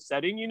own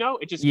setting,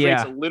 it just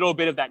creates a little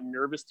bit of that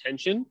nervous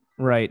tension.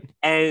 Right.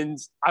 And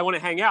I want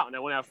to hang out and I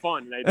want to have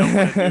fun and I don't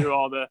want to do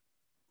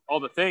all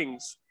the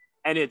things.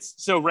 And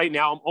so right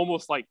now I'm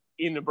almost like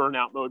in the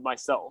burnout mode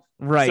myself.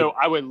 Right. So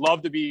I would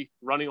love to be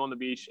running on the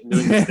beach and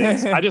doing these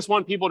things. I just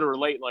want people to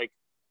relate. Like,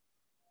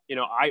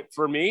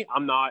 for me,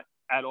 I'm not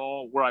at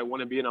all where I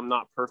want to be and I'm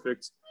not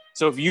perfect.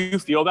 So if you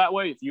feel that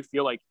way, if you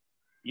feel like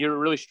you're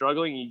really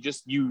struggling,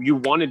 you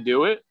want to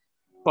do it,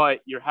 but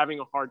you're having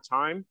a hard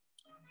time,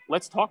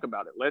 let's talk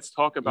about it. Let's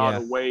talk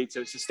about a way to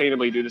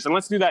sustainably do this. And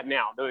let's do that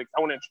now. I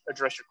want to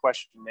address your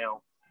question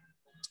now.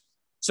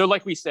 So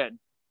like we said,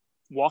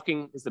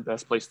 walking is the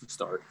best place to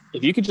start.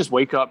 If you could just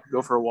wake up,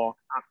 go for a walk.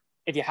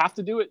 If you have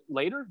to do it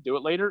later, do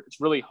it later.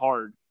 It's really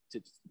hard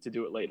to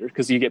do it later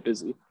because you get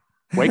busy.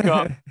 Wake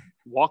up,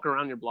 walk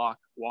around your block,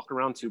 walk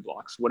around 2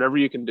 blocks, whatever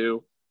you can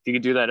do. If you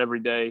can do that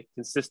every day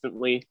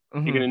consistently,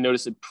 you're going to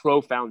notice a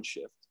profound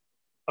shift.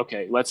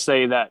 Okay, let's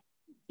say that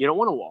you don't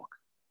want to walk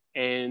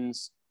and,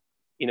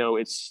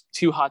 it's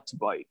too hot to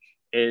bike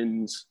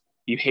and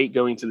you hate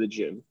going to the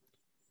gym.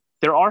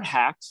 There are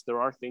hacks. There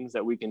are things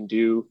that we can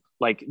do.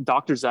 Like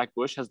Dr. Zach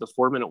Bush has the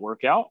 4-minute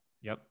workout.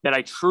 Yep. That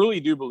I truly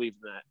do believe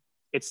in that.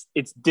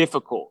 It's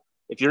difficult.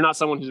 If you're not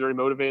someone who's very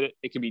motivated,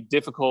 it can be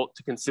difficult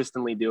to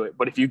consistently do it.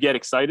 But if you get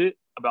excited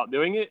about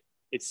doing it,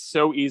 it's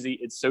so easy.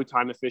 It's so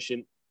time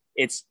efficient.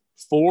 It's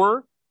a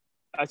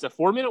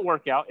 4-minute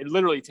workout. It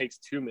literally takes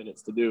 2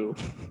 minutes to do.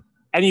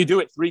 And you do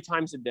it 3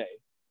 times a day.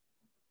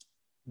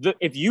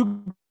 If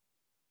you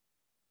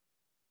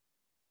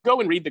go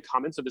and read the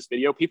comments of this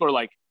video, people are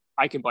like,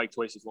 I can bike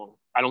twice as long.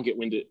 I don't get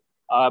winded.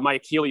 My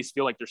Achilles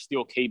feel like they're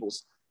steel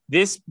cables.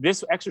 This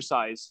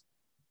exercise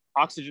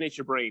oxygenates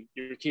your brain,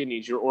 your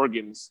kidneys, your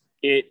organs.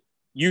 It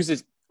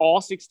uses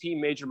all 16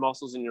 major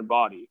muscles in your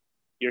body,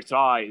 your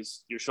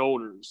thighs, your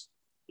shoulders,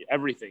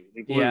 everything.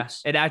 The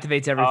glutes. Yeah, it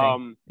activates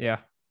everything.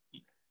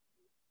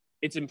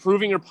 It's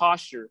improving your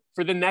posture.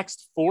 For the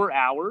next 4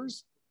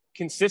 hours,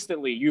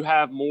 consistently, you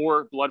have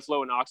more blood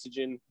flow and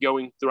oxygen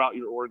going throughout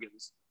your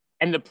organs.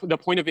 And the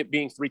point of it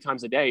being 3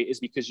 times a day is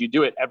because you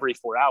do it every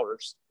 4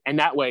 hours. And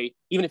that way,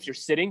 even if you're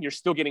sitting, you're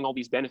still getting all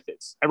these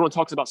benefits. Everyone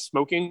talks about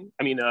smoking.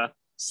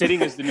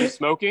 Sitting is the new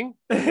smoking.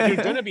 If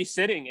you're going to be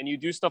sitting and you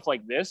do stuff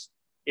like this,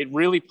 it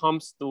really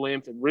pumps the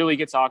lymph. It really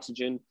gets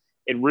oxygen.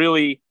 It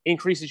really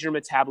increases your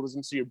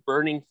metabolism. So you're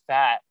burning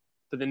fat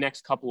for the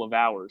next couple of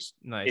hours.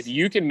 Nice. If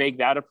you can make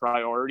that a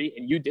priority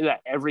and you do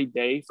that every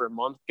day for a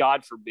month,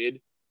 God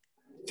forbid,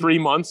 3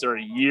 months or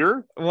a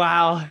year.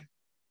 Wow.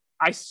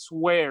 I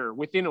swear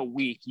within a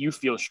week, you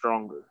feel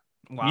stronger.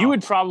 Wow. You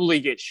would probably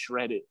get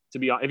shredded, to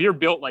be honest. If you're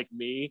built like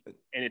me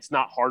and it's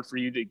not hard for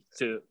you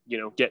to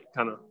get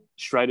kind of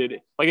shredded.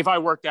 Like if I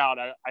worked out,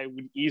 I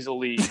would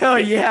easily. Oh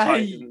yeah.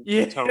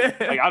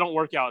 Like I don't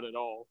work out at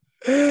all.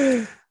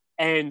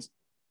 And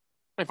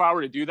if I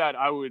were to do that,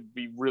 I would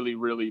be really,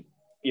 really,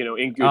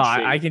 in good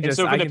shape.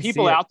 So for the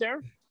people out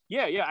there,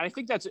 yeah. I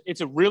think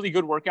it's a really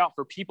good workout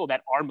for people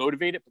that are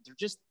motivated, but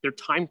they're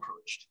time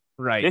crunched.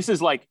 Right. This is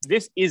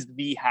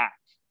the hack.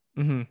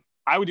 Mm-hmm.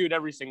 I would do it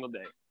every single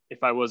day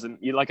if I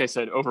wasn't, like I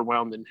said,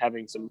 overwhelmed and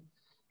having some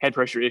head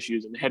pressure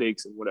issues and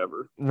headaches and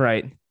whatever.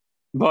 Right.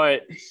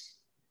 But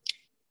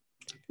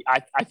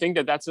I think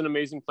that's an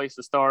amazing place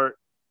to start.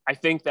 I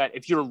think that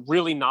if you're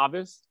really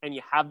novice and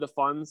you have the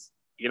funds,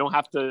 you don't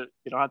have to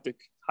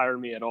hire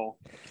me at all.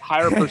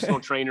 Hire a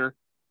personal trainer.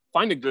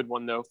 Find a good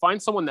one though.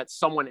 Find someone that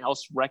someone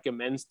else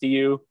recommends to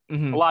you.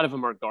 Mm-hmm. A lot of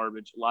them are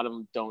garbage. A lot of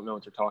them don't know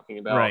what they're talking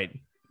about. Right.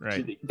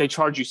 They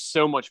charge you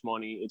so much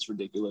money. It's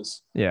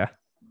ridiculous. Yeah.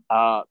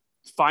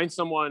 Find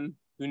someone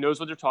who knows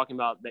what they're talking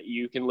about that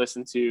you can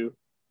listen to.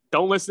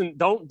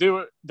 Don't do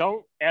it.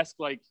 Don't ask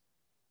like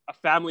a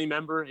family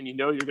member and you're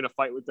going to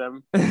fight with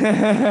them.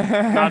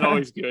 Not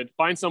always good.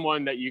 Find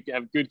someone that you can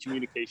have good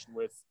communication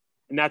with.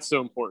 And that's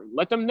so important.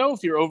 Let them know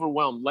if you're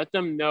overwhelmed. Let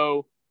them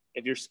know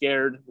if you're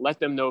scared. Let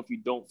them know if you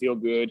don't feel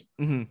good.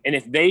 Mm-hmm. And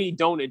if they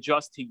don't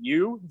adjust to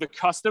you, the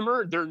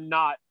customer, they're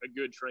not a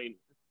good trainer.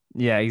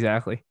 Yeah,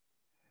 exactly.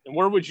 And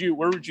where would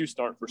you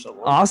start for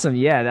someone? Awesome.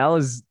 Yeah, that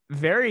was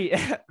very,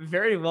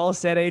 very well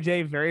said,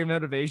 AJ. Very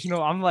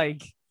motivational.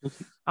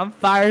 I'm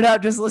fired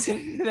up just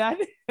listening to that.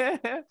 I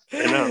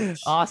know.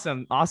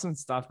 Awesome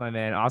stuff, my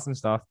man. Awesome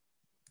stuff.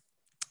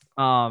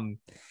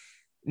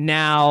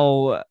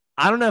 Now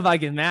I don't know if I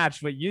can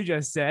match what you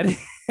just said.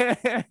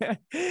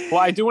 Well,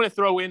 I do want to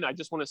throw in, I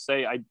just want to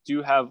say I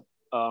do have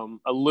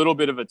a little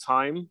bit of a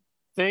time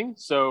thing.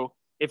 So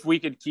if we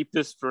could keep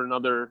this for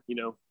another,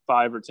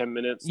 5 or 10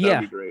 minutes,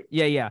 that would be great.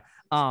 Yeah.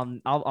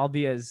 I'll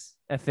be as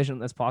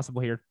efficient as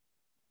possible here.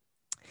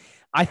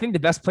 I think the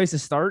best place to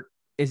start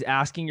is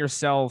asking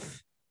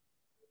yourself,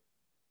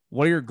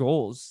 what are your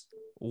goals?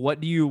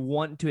 What do you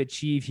want to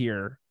achieve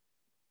here?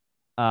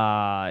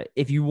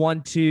 If you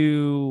want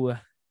to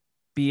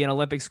be an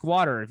Olympic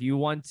squatter, if you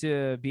want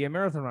to be a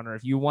marathon runner,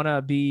 if you want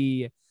to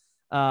be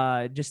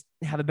just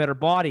have a better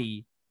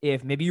body,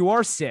 if maybe you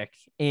are sick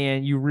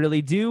and you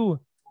really do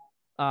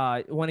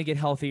want to get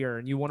healthier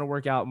and you want to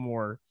work out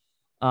more,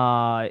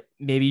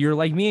 maybe you're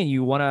like me and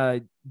you want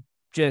to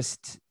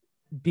just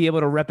be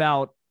able to rep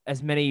out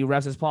as many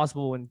reps as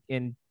possible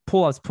in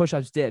pull-ups,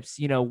 push-ups, dips.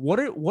 What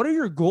are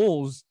your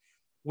goals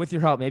with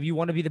your health? Maybe you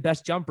want to be the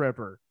best jump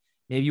roper.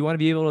 Maybe you want to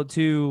be able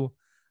to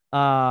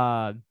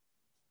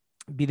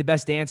be the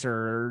best dancer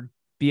or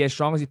be as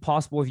strong as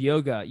possible with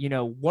yoga.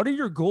 What are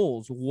your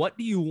goals? What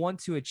do you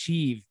want to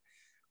achieve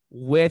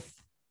with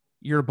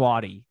your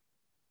body?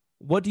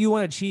 What do you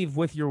want to achieve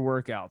with your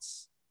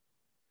workouts?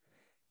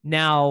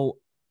 Now,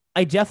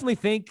 I definitely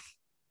think,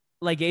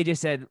 like AJ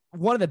said,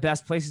 one of the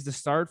best places to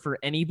start for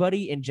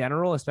anybody in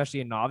general,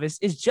 especially a novice,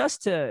 is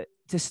just to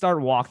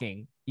start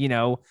walking.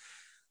 You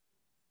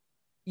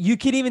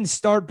can even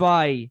start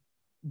by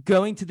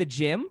going to the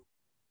gym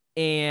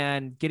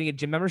and getting a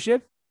gym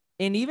membership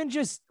and even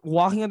just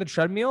walking on the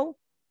treadmill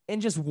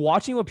and just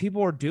watching what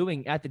people are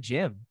doing at the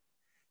gym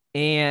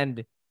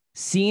and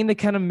seeing the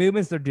kind of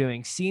movements they're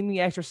doing, seeing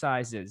the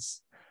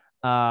exercises,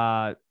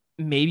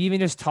 maybe even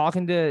just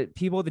talking to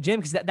people at the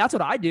gym. Cause that's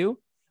what I do.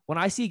 When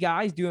I see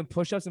guys doing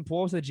push-ups and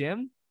pull-ups at the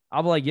gym,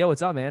 I'll be like, yo,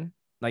 what's up, man?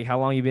 Like, how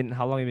long you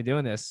been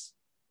doing this?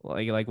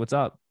 Like, what's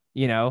up?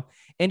 And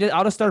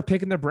I'll just start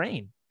picking their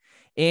brain.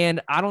 And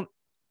I'm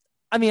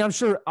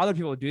sure other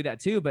people do that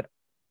too, but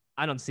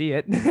I don't see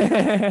it.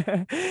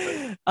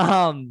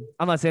 I'm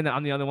not saying that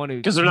I'm the only one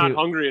because they're not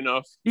hungry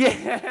enough.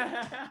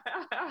 Yeah.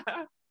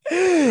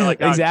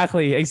 Like,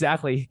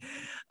 exactly.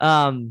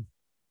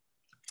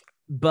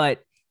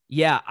 But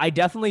yeah, I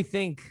definitely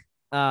think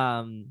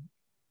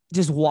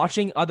just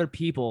watching other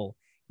people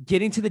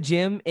getting to the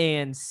gym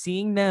and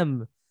seeing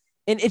them,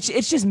 and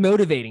it's just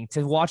motivating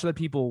to watch other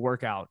people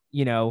work out,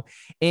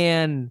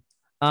 and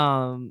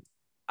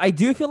I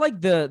do feel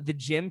like the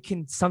gym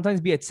can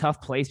sometimes be a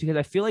tough place because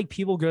I feel like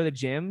people go to the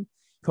gym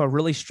who are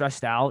really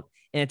stressed out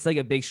and it's like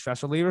a big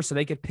stress reliever. So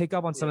they could pick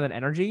up on some of that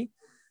energy,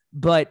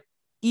 but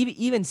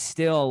even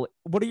still,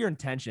 what are your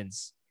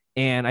intentions?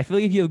 And I feel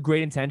like if you have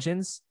great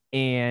intentions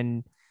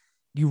and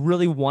you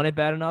really want it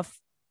bad enough,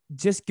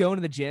 just going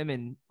to the gym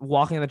and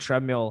walking on the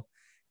treadmill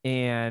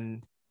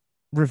and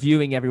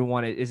reviewing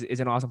everyone is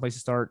an awesome place to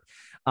start.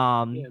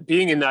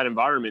 Being in that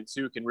environment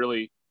too can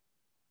really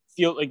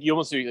feel like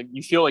you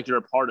feel like you're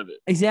a part of it.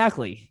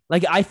 Exactly.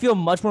 Like I feel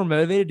much more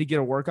motivated to get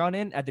a workout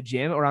in at the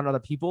gym around other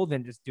people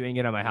than just doing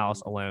it at my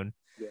house alone.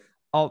 Yeah.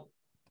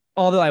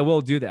 Although I will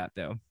do that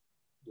though.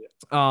 Yeah.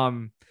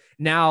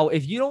 Now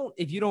if you're not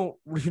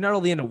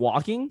really into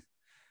walking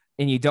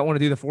and you don't want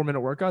to do the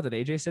 4-minute workout that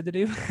AJ said to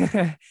do,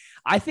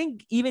 I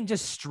think even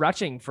just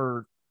stretching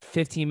for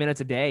 15 minutes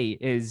a day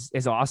is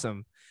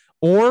awesome,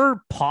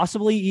 or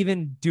possibly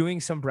even doing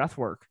some breath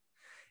work.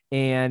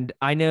 And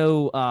I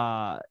know,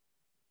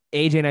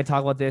 AJ and I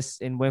talk about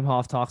this and Wim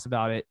Hof talks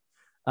about it.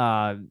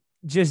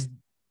 Just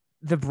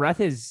the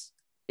breath is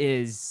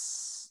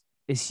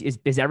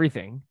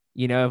everything,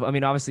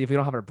 obviously if we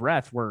don't have our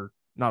breath, we're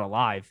not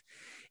alive.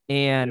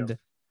 And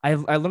I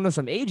learned this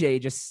from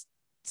AJ, just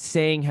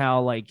saying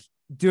how like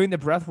doing the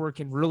breath work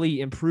can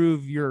really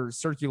improve your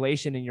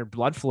circulation and your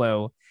blood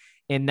flow.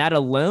 And that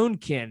alone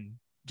can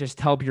just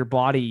help your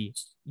body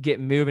get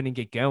moving and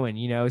get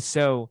going,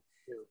 so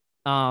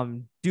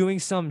doing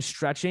some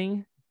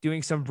stretching,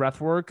 doing some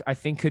breath work, I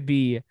think could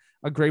be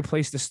a great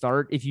place to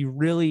start if you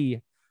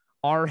really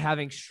are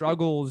having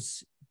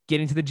struggles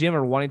getting to the gym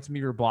or wanting to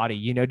move your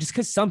body, just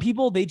because some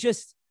people, they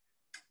just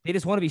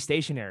want to be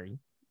stationary.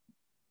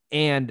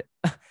 And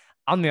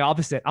I'm the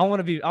opposite. I want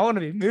to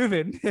be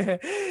moving.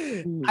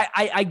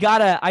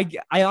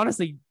 I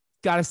honestly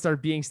gotta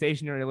start being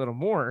stationary a little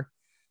more,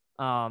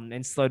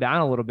 and slow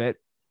down a little bit.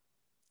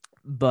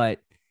 But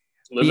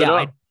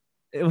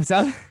what's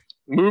up?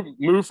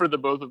 Move for the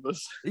both of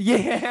us.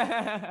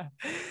 Yeah.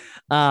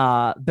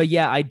 But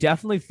yeah, I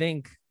definitely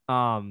think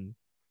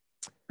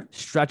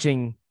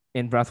stretching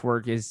and breath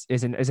work is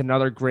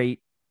another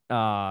great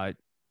a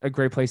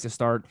great place to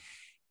start.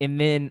 And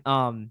then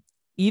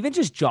even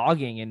just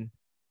jogging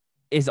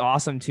is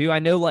awesome too. I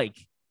know like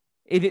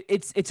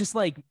it's just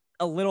like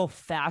a little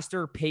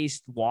faster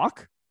paced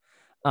walk.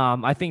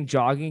 I think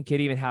jogging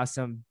could even have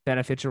some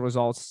beneficial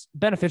results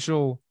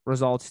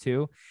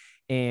too.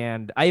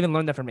 And I even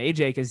learned that from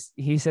AJ because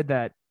he said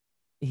that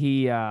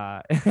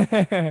I'm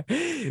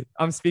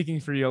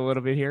speaking for you a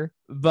little bit here,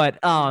 but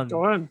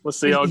go on. Let's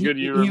see how good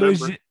you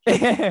remember.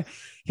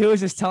 He was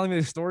just telling me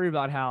the story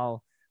about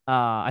how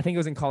I think it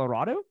was in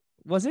Colorado,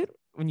 was it?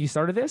 when you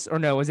started this, or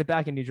no? Was it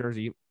back in New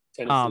Jersey?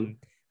 Tennessee.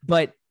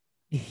 But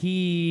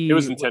It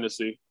was in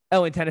Tennessee.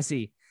 Oh, in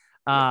Tennessee.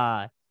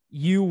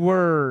 You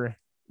were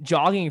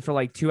jogging for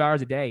like 2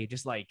 hours a day,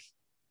 just like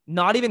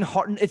not even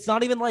hard. It's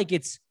not even like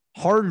it's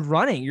hard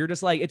running. You're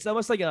just like, it's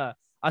almost like a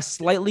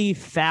slightly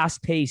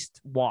fast paced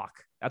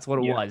walk. That's what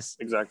it was.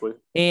 Exactly.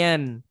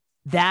 And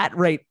that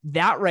right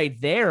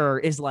there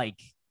is like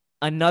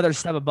another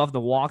step above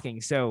the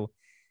walking. So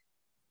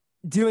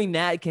doing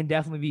that can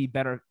definitely be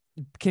better,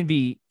 can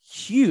be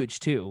huge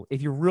too.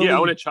 If you're really, I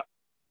want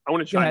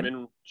to chime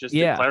in just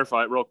to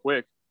clarify it real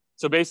quick.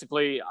 So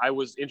basically, I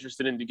was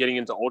interested in getting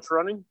into ultra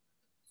running,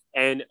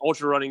 and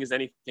ultra running is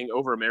anything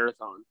over a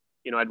marathon.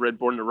 You know, I'd read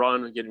Born to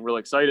Run, getting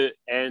really excited,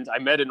 and I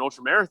met an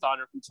ultra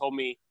marathoner who told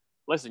me,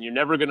 "Listen, you're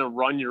never going to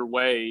run your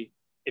way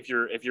if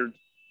you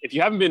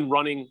haven't been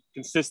running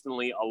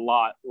consistently a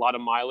lot of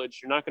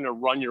mileage. You're not going to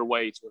run your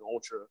way to an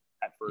ultra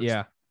at first.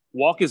 Yeah,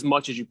 walk as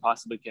much as you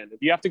possibly can.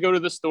 If you have to go to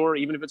the store,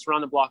 even if it's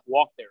around the block,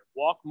 walk there.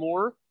 Walk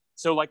more.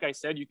 So, like I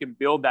said, you can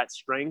build that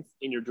strength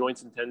in your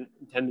joints and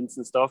tendons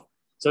and stuff,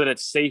 so that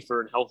it's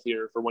safer and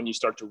healthier for when you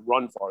start to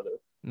run farther."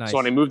 Nice. So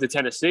when I moved to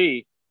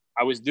Tennessee,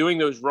 I was doing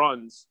those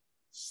runs,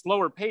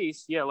 slower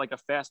pace, like a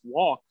fast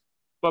walk,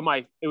 but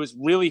it was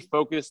really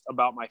focused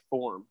about my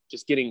form,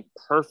 just getting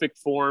perfect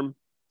form.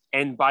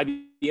 And by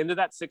the end of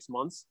that 6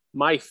 months,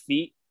 my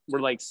feet were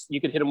like,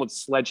 you could hit them with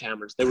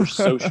sledgehammers. They were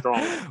so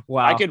strong.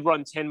 Wow. I could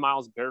run 10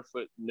 miles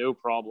barefoot, no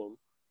problem.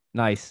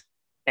 Nice.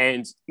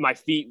 And my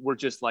feet were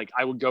just like,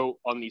 I would go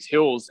on these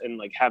hills and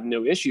like have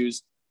no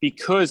issues,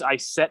 because I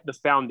set the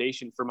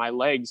foundation for my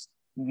legs.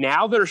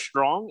 Now they're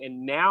strong,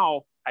 and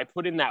now I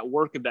put in that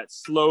work of that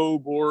slow,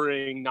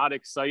 boring, not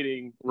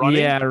exciting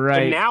running. Yeah,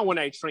 right. And now when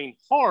I train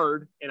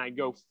hard and I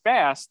go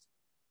fast,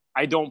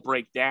 I don't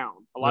break down.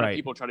 A lot of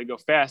people try to go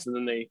fast and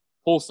then they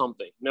pull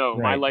something. No,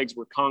 my legs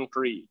were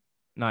concrete.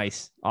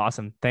 Nice.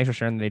 Awesome. Thanks for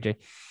sharing that, AJ.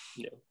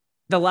 Yeah.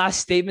 The last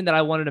statement that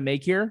I wanted to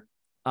make here.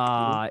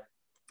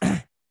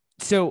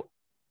 So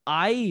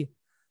I've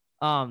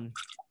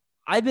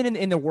been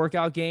in the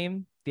workout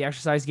game, the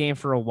exercise game,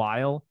 for a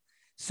while.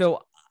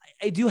 So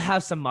I do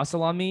have some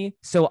muscle on me.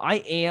 So I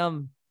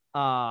am,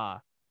 I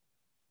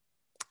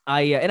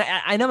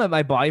know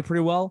my body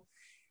pretty well.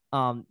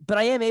 But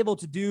I am able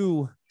to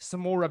do some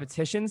more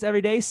repetitions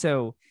every day.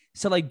 So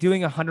like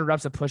doing 100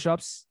 reps of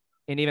push-ups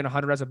and even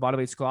 100 reps of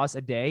bodyweight squats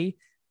a day,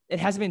 it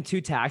hasn't been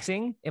too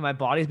taxing, and my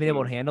body's been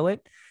able to handle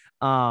it.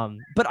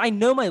 But I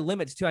know my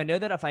limits too. I know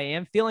that if I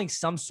am feeling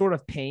some sort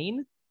of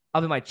pain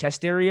up in my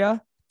chest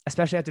area,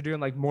 especially after doing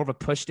like more of a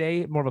push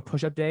day, more of a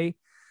push-up day,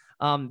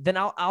 then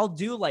I'll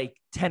do like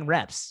 10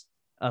 reps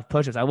of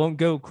push-ups. I won't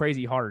go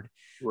crazy hard.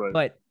 Right.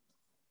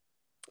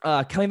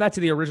 But coming back to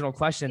the original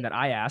question that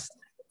I asked,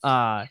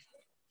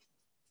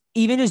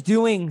 even just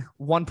doing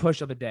one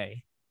push-up a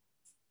day,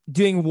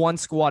 doing one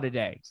squat a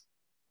day,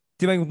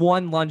 doing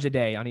one lunge a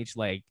day on each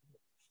leg,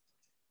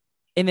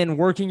 and then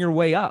working your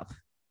way up.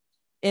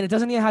 And it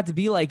doesn't even have to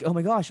be like, oh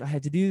my gosh, I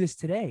had to do this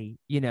today,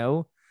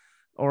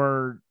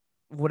 or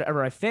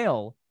whatever, I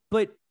fail.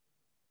 But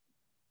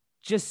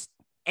just,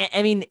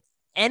 I mean,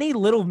 any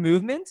little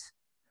movement,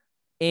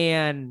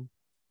 and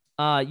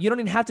you don't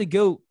even have to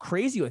go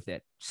crazy with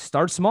it.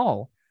 Start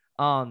small.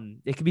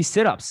 It could be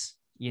sit-ups,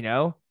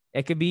 it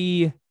could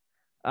be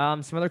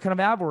some other kind of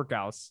ab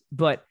workouts.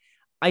 But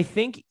I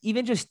think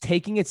even just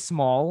taking it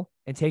small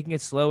and taking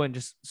it slow and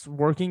just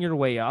working your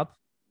way up,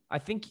 I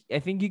think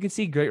you can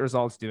see great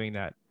results doing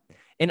that.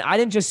 And I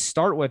didn't just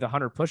start with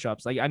 100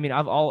 push-ups. Like, I mean,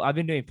 I've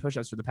been doing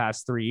push-ups for the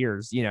past 3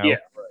 years, Yeah,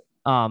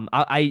 right.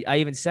 I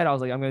even said, I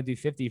was like, I'm going to do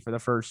 50 for the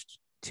first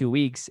 2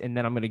 weeks, and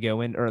then I'm going to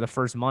go in, or the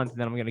first month, and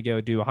then I'm going to go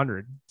do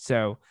 100.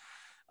 So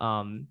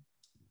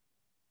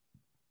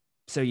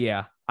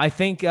yeah, I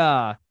think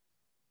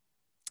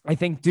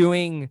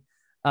doing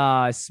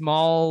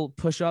small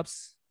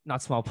push-ups,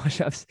 not small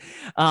push-ups,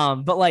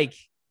 but like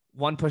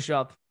one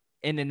push-up,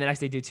 and then the next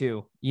day do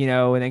 2,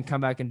 and then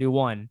come back and do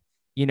 1,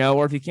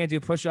 or if you can't do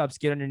push-ups,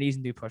 get on your knees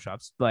and do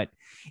push-ups. But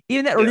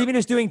even that, or even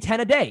just doing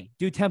 10 a day,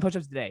 do 10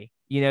 push-ups a day,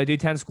 do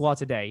 10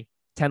 squats a day,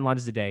 10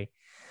 lunges a day.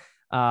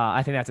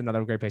 I think that's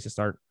another great place to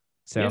start.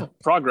 So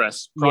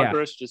progress,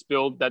 just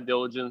build that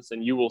diligence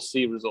and you will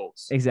see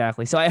results.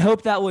 Exactly. So I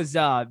hope that was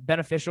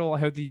beneficial. I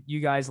hope that you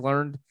guys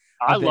learned.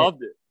 I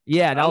loved it.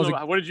 Yeah,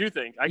 what did you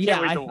think? I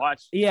can't wait to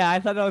watch. Yeah, I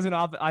thought that was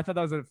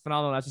a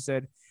phenomenal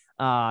episode.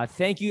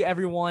 Thank you,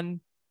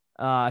 everyone.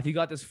 If you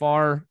got this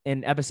far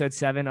in episode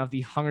 7 of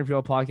the Hungry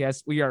People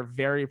podcast, we are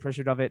very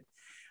appreciative of it.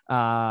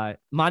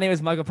 My name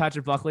is Michael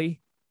Patrick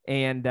Buckley,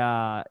 and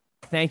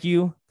thank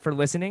you for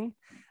listening.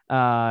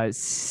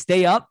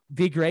 Stay up,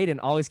 be great, and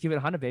always keep it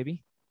 100,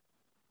 baby.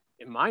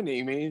 And my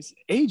name is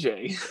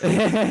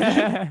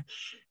AJ.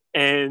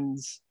 And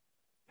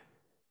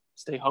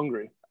stay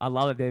hungry. I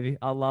love it, baby.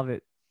 I love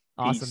it.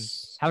 Awesome.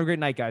 Peace. Have a great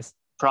night, guys.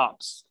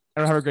 Props.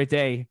 Or have a great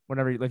day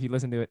if you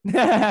listen to it.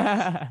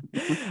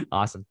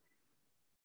 Awesome.